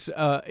it. It's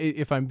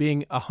if I'm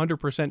being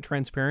 100%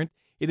 transparent,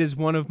 it is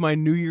one of my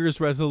New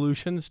Year's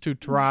resolutions to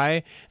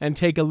try and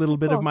take a little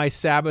bit of my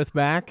Sabbath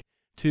back,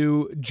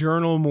 to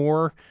journal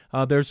more.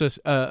 There's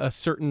a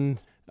certain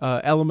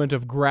element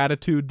of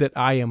gratitude that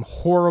I am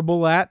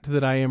horrible at,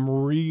 that I am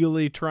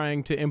really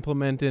trying to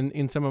implement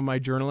in some of my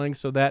journaling.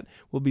 So that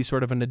will be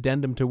sort of an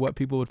addendum to what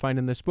people would find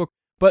in this book.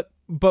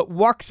 But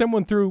walk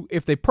someone through,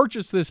 if they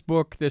purchase this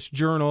book, this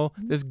journal,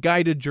 this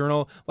guided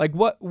journal, like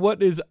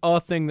what is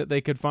a thing that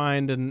they could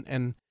find,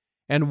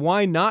 and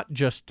why not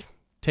just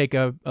take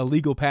a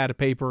legal pad of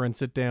paper and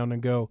sit down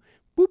and go,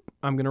 whoop,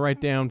 I'm going to write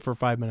down for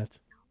 5 minutes.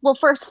 Well,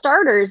 for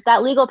starters,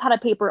 that legal pad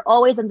of paper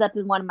always ends up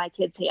in one of my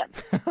kids'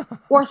 hands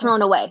or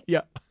thrown away.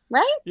 Yeah.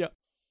 Right? Yeah.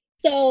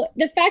 So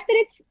the fact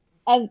that it's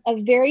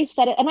a very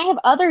set, and I have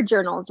other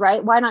journals,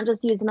 right? Why not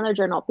just use another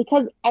journal?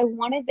 Because I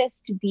wanted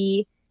this to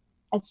be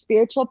a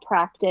spiritual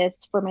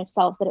practice for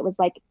myself, that it was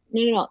like,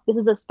 no, this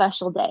is a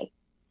special day.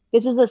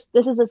 This is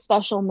a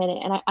special minute.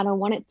 And I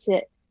want it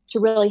to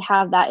really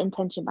have that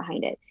intention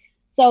behind it.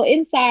 So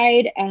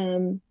inside,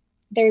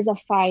 there's a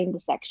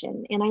find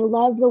section. And I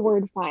love the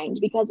word find,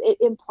 because it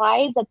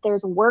implies that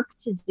there's work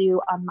to do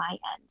on my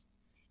end.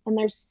 And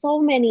there's so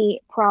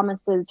many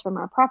promises from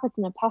our prophets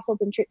and apostles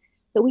and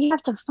but we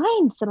have to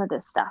find some of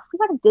this stuff. We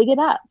got to dig it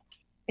up.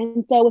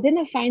 And so within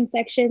the find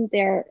section,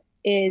 there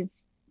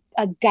is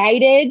a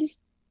guided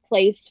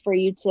place for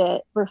you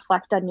to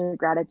reflect on your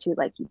gratitude,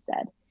 like you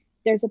said.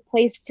 There's a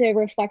place to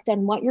reflect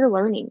on what you're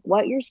learning,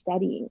 what you're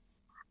studying,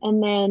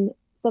 and then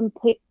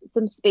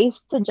some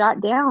space to jot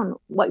down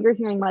what you're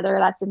hearing, whether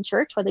that's in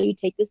church, whether you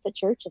take this to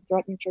church and throw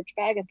it in your church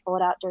bag and pull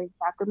it out during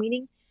sacrament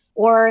meeting,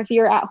 or if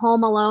you're at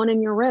home alone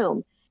in your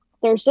room.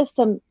 There's just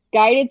some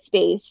guided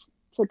space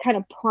to kind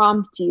of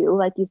prompt you,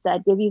 like you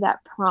said, give you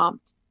that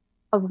prompt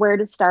of where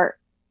to start,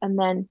 and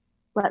then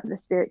let the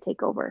Spirit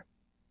take over.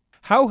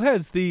 How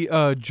has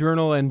the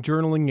journal and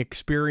journaling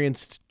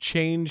experience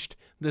changed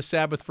the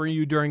Sabbath for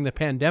you during the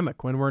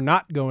pandemic, when we're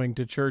not going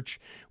to church,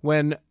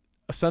 when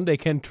a Sunday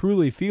can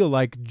truly feel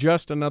like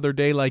just another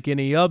day like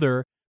any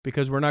other,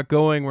 because we're not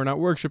going, we're not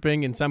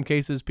worshiping. In some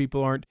cases,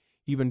 people aren't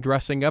even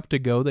dressing up to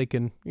go. They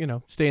can,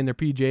 stay in their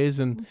PJs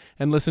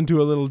and listen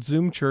to a little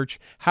Zoom church.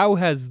 How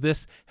has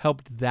this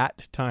helped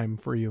that time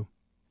for you?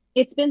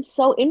 It's been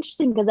so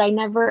interesting because I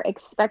never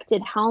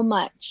expected how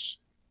much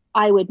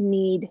I would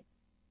need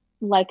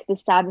like the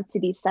Sabbath to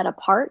be set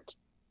apart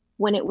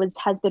when it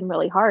has been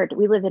really hard.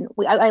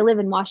 I live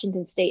in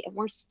Washington State, and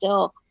we're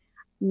still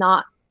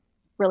not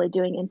really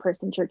doing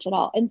in-person church at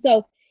all. And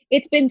so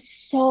it's been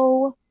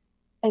so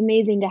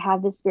amazing to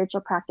have this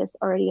spiritual practice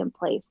already in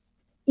place,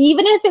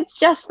 even if it's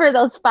just for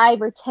those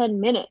 5 or 10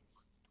 minutes,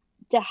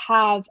 to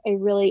have a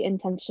really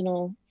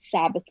intentional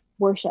Sabbath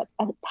worship,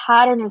 a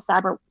pattern of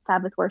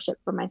Sabbath worship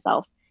for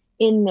myself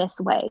in this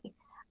way.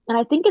 And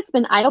I think it's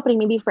been eye-opening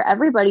maybe for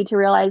everybody to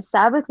realize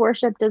Sabbath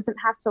worship doesn't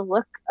have to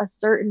look a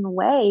certain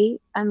way.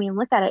 I mean,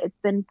 look at it. It's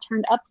been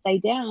turned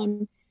upside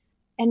down.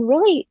 And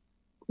really,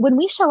 when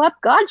we show up,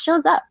 God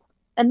shows up.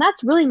 And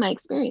that's really my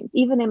experience,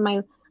 even in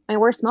my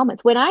worst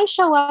moments. When I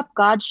show up,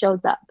 God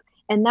shows up.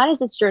 And that is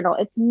this journal.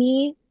 It's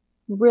me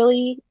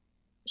really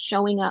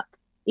showing up,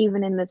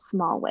 even in this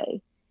small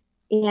way.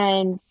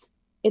 And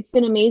it's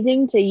been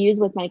amazing to use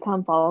with my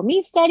Come Follow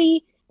Me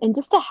study, and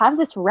just to have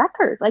this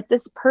record, like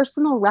this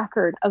personal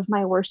record of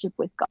my worship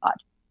with God.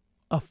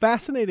 A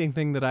fascinating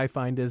thing that I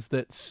find is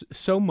that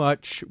so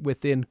much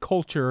within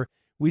culture,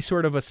 we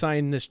sort of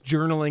assign this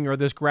journaling or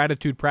this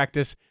gratitude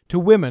practice to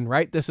women,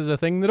 right? This is a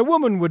thing that a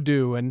woman would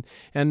do. And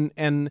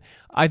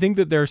I think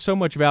that there's so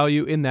much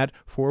value in that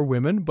for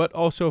women, but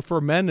also for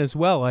men as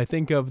well. I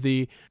think of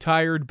the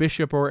tired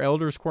bishop or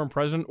elders quorum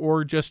president,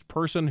 or just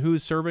person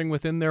who's serving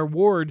within their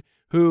ward,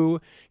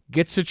 who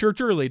gets to church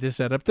early to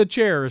set up the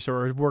chairs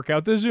or work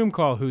out the Zoom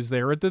call, who's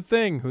there at the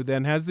thing, who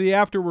then has the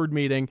afterward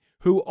meeting,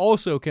 who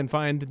also can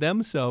find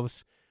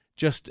themselves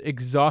just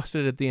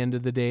exhausted at the end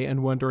of the day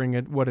and wondering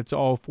what it's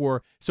all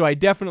for. So I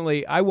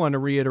want to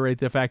reiterate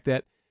the fact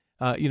that,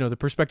 the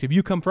perspective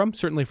you come from,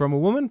 certainly from a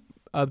woman,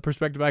 the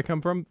perspective I come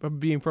from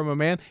being from a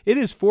man, it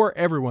is for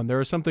everyone.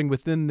 There is something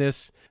within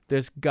this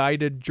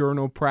guided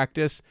journal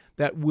practice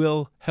that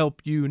will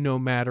help you no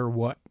matter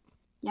what.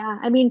 Yeah,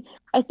 I mean,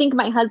 I think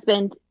my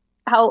husband,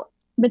 how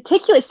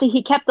meticulously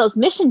he kept those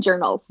mission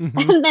journals,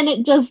 and then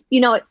it just,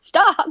 it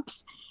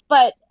stops.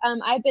 But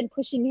I've been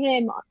pushing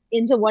him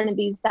into one of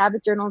these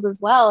Sabbath journals as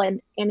well.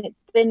 And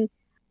it's been,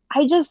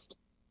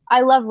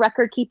 I love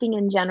record keeping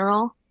in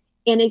general.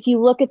 And if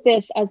you look at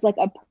this as like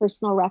a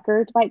personal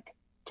record, like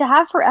to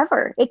have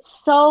forever,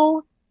 it's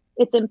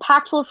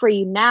impactful for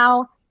you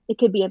now. It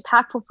could be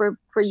impactful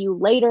for you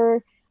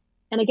later.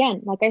 And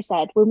again, like I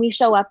said, when we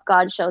show up,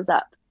 God shows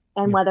up.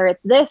 And whether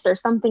it's this or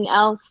something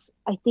else,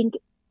 I think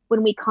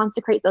when we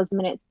consecrate those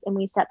minutes and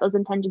we set those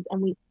intentions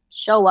and we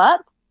show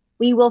up,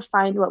 we will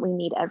find what we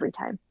need every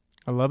time.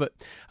 I love it.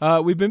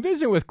 We've been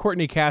visiting with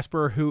Courtney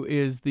Casper, who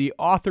is the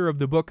author of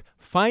the book,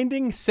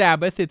 Finding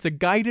Sabbath. It's a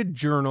guided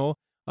journal,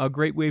 a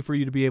great way for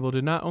you to be able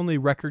to not only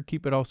record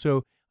keep, but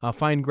also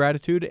find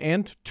gratitude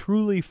and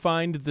truly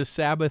find the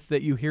Sabbath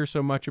that you hear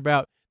so much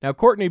about. Now,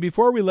 Courtney,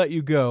 before we let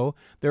you go,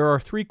 there are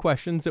 3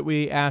 questions that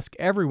we ask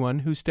everyone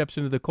who steps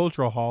into the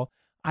cultural hall.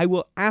 I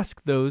will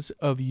ask those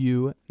of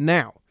you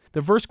now.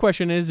 The first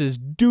question is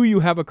do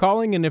you have a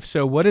calling? And if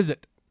so, what is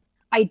it?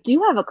 I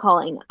do have a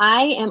calling.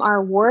 I am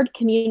our ward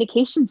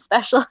communication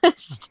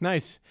specialist.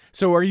 Nice.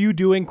 So are you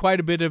doing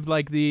quite a bit of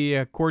like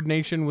the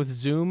coordination with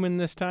Zoom in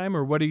this time,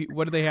 or what do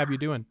they have you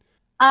doing?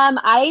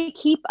 I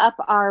keep up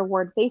our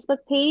ward Facebook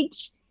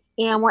page,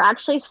 and we're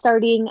actually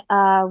starting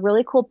a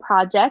really cool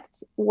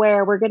project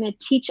where we're going to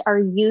teach our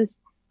youth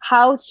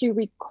how to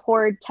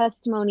record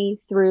testimony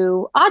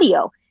through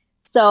audio.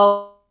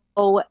 So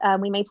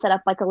we may set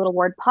up like a little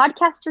ward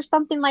podcast or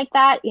something like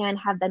that and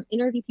have them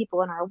interview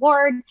people in our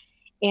ward,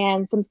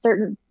 and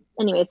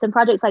some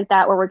projects like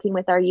that we're working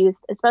with our youth,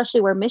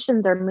 especially where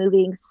missions are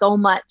moving so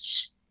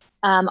much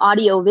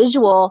audio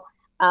visual.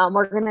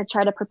 We're going to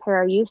try to prepare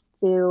our youth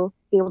to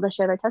be able to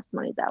share their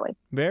testimonies that way.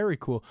 Very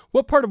cool.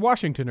 What part of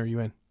Washington are you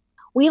in?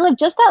 We live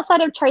just outside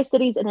of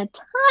Tri-Cities in a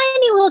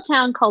tiny little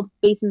town called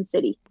Basin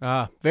City.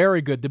 Ah,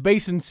 very good. The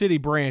Basin City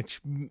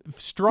branch,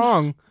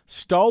 strong,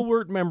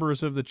 stalwart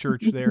members of the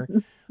church there.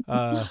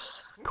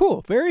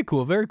 Cool. Very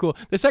cool. Very cool.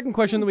 The second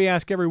question that we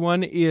ask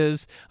everyone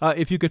is,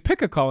 if you could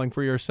pick a calling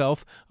for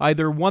yourself,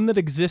 either one that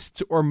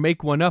exists or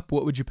make one up,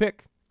 what would you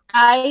pick?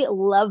 I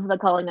love the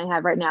calling I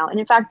have right now. And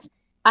in fact,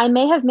 I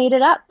may have made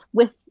it up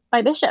with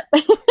my bishop.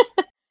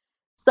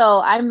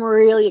 So I'm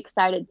really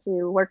excited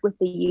to work with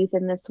the youth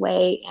in this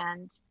way.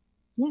 And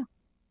yeah.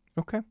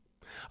 Okay.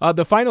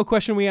 The final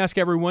question we ask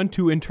everyone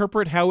to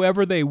interpret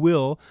however they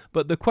will,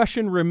 but the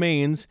question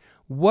remains,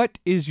 what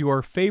is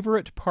your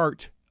favorite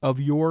part of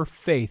your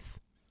faith?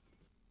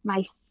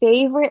 My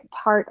favorite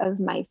part of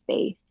my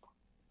faith,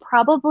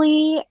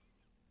 probably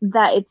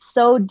that it's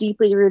so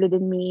deeply rooted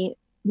in me.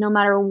 No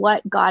matter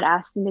what God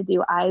asks me to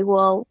do, I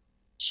will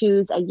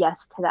choose a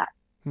yes to that.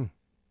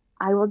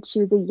 I will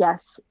choose a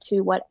yes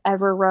to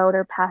whatever road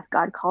or path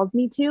God calls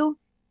me to.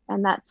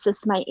 And that's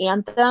just my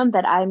anthem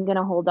that I'm going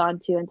to hold on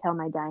to until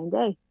my dying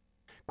day.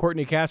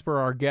 Courtney Casper,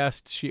 our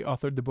guest, she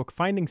authored the book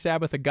Finding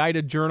Sabbath, a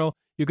guided journal.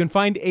 You can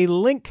find a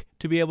link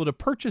to be able to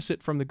purchase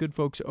it from the good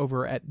folks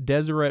over at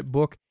Deseret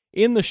Book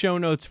in the show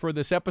notes for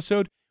this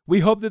episode.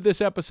 We hope that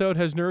this episode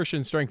has nourished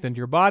and strengthened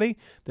your body,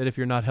 that if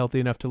you're not healthy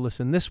enough to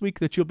listen this week,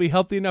 that you'll be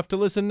healthy enough to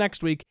listen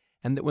next week,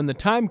 and that when the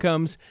time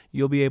comes,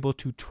 you'll be able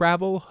to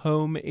travel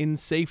home in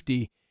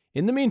safety.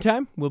 In the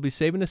meantime, we'll be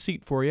saving a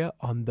seat for you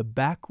on the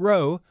back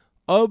row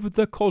of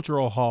the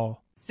Cultural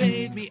Hall.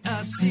 Save me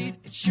a seat,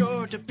 it's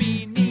sure to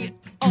be neat.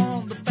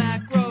 On the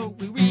back row,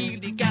 we read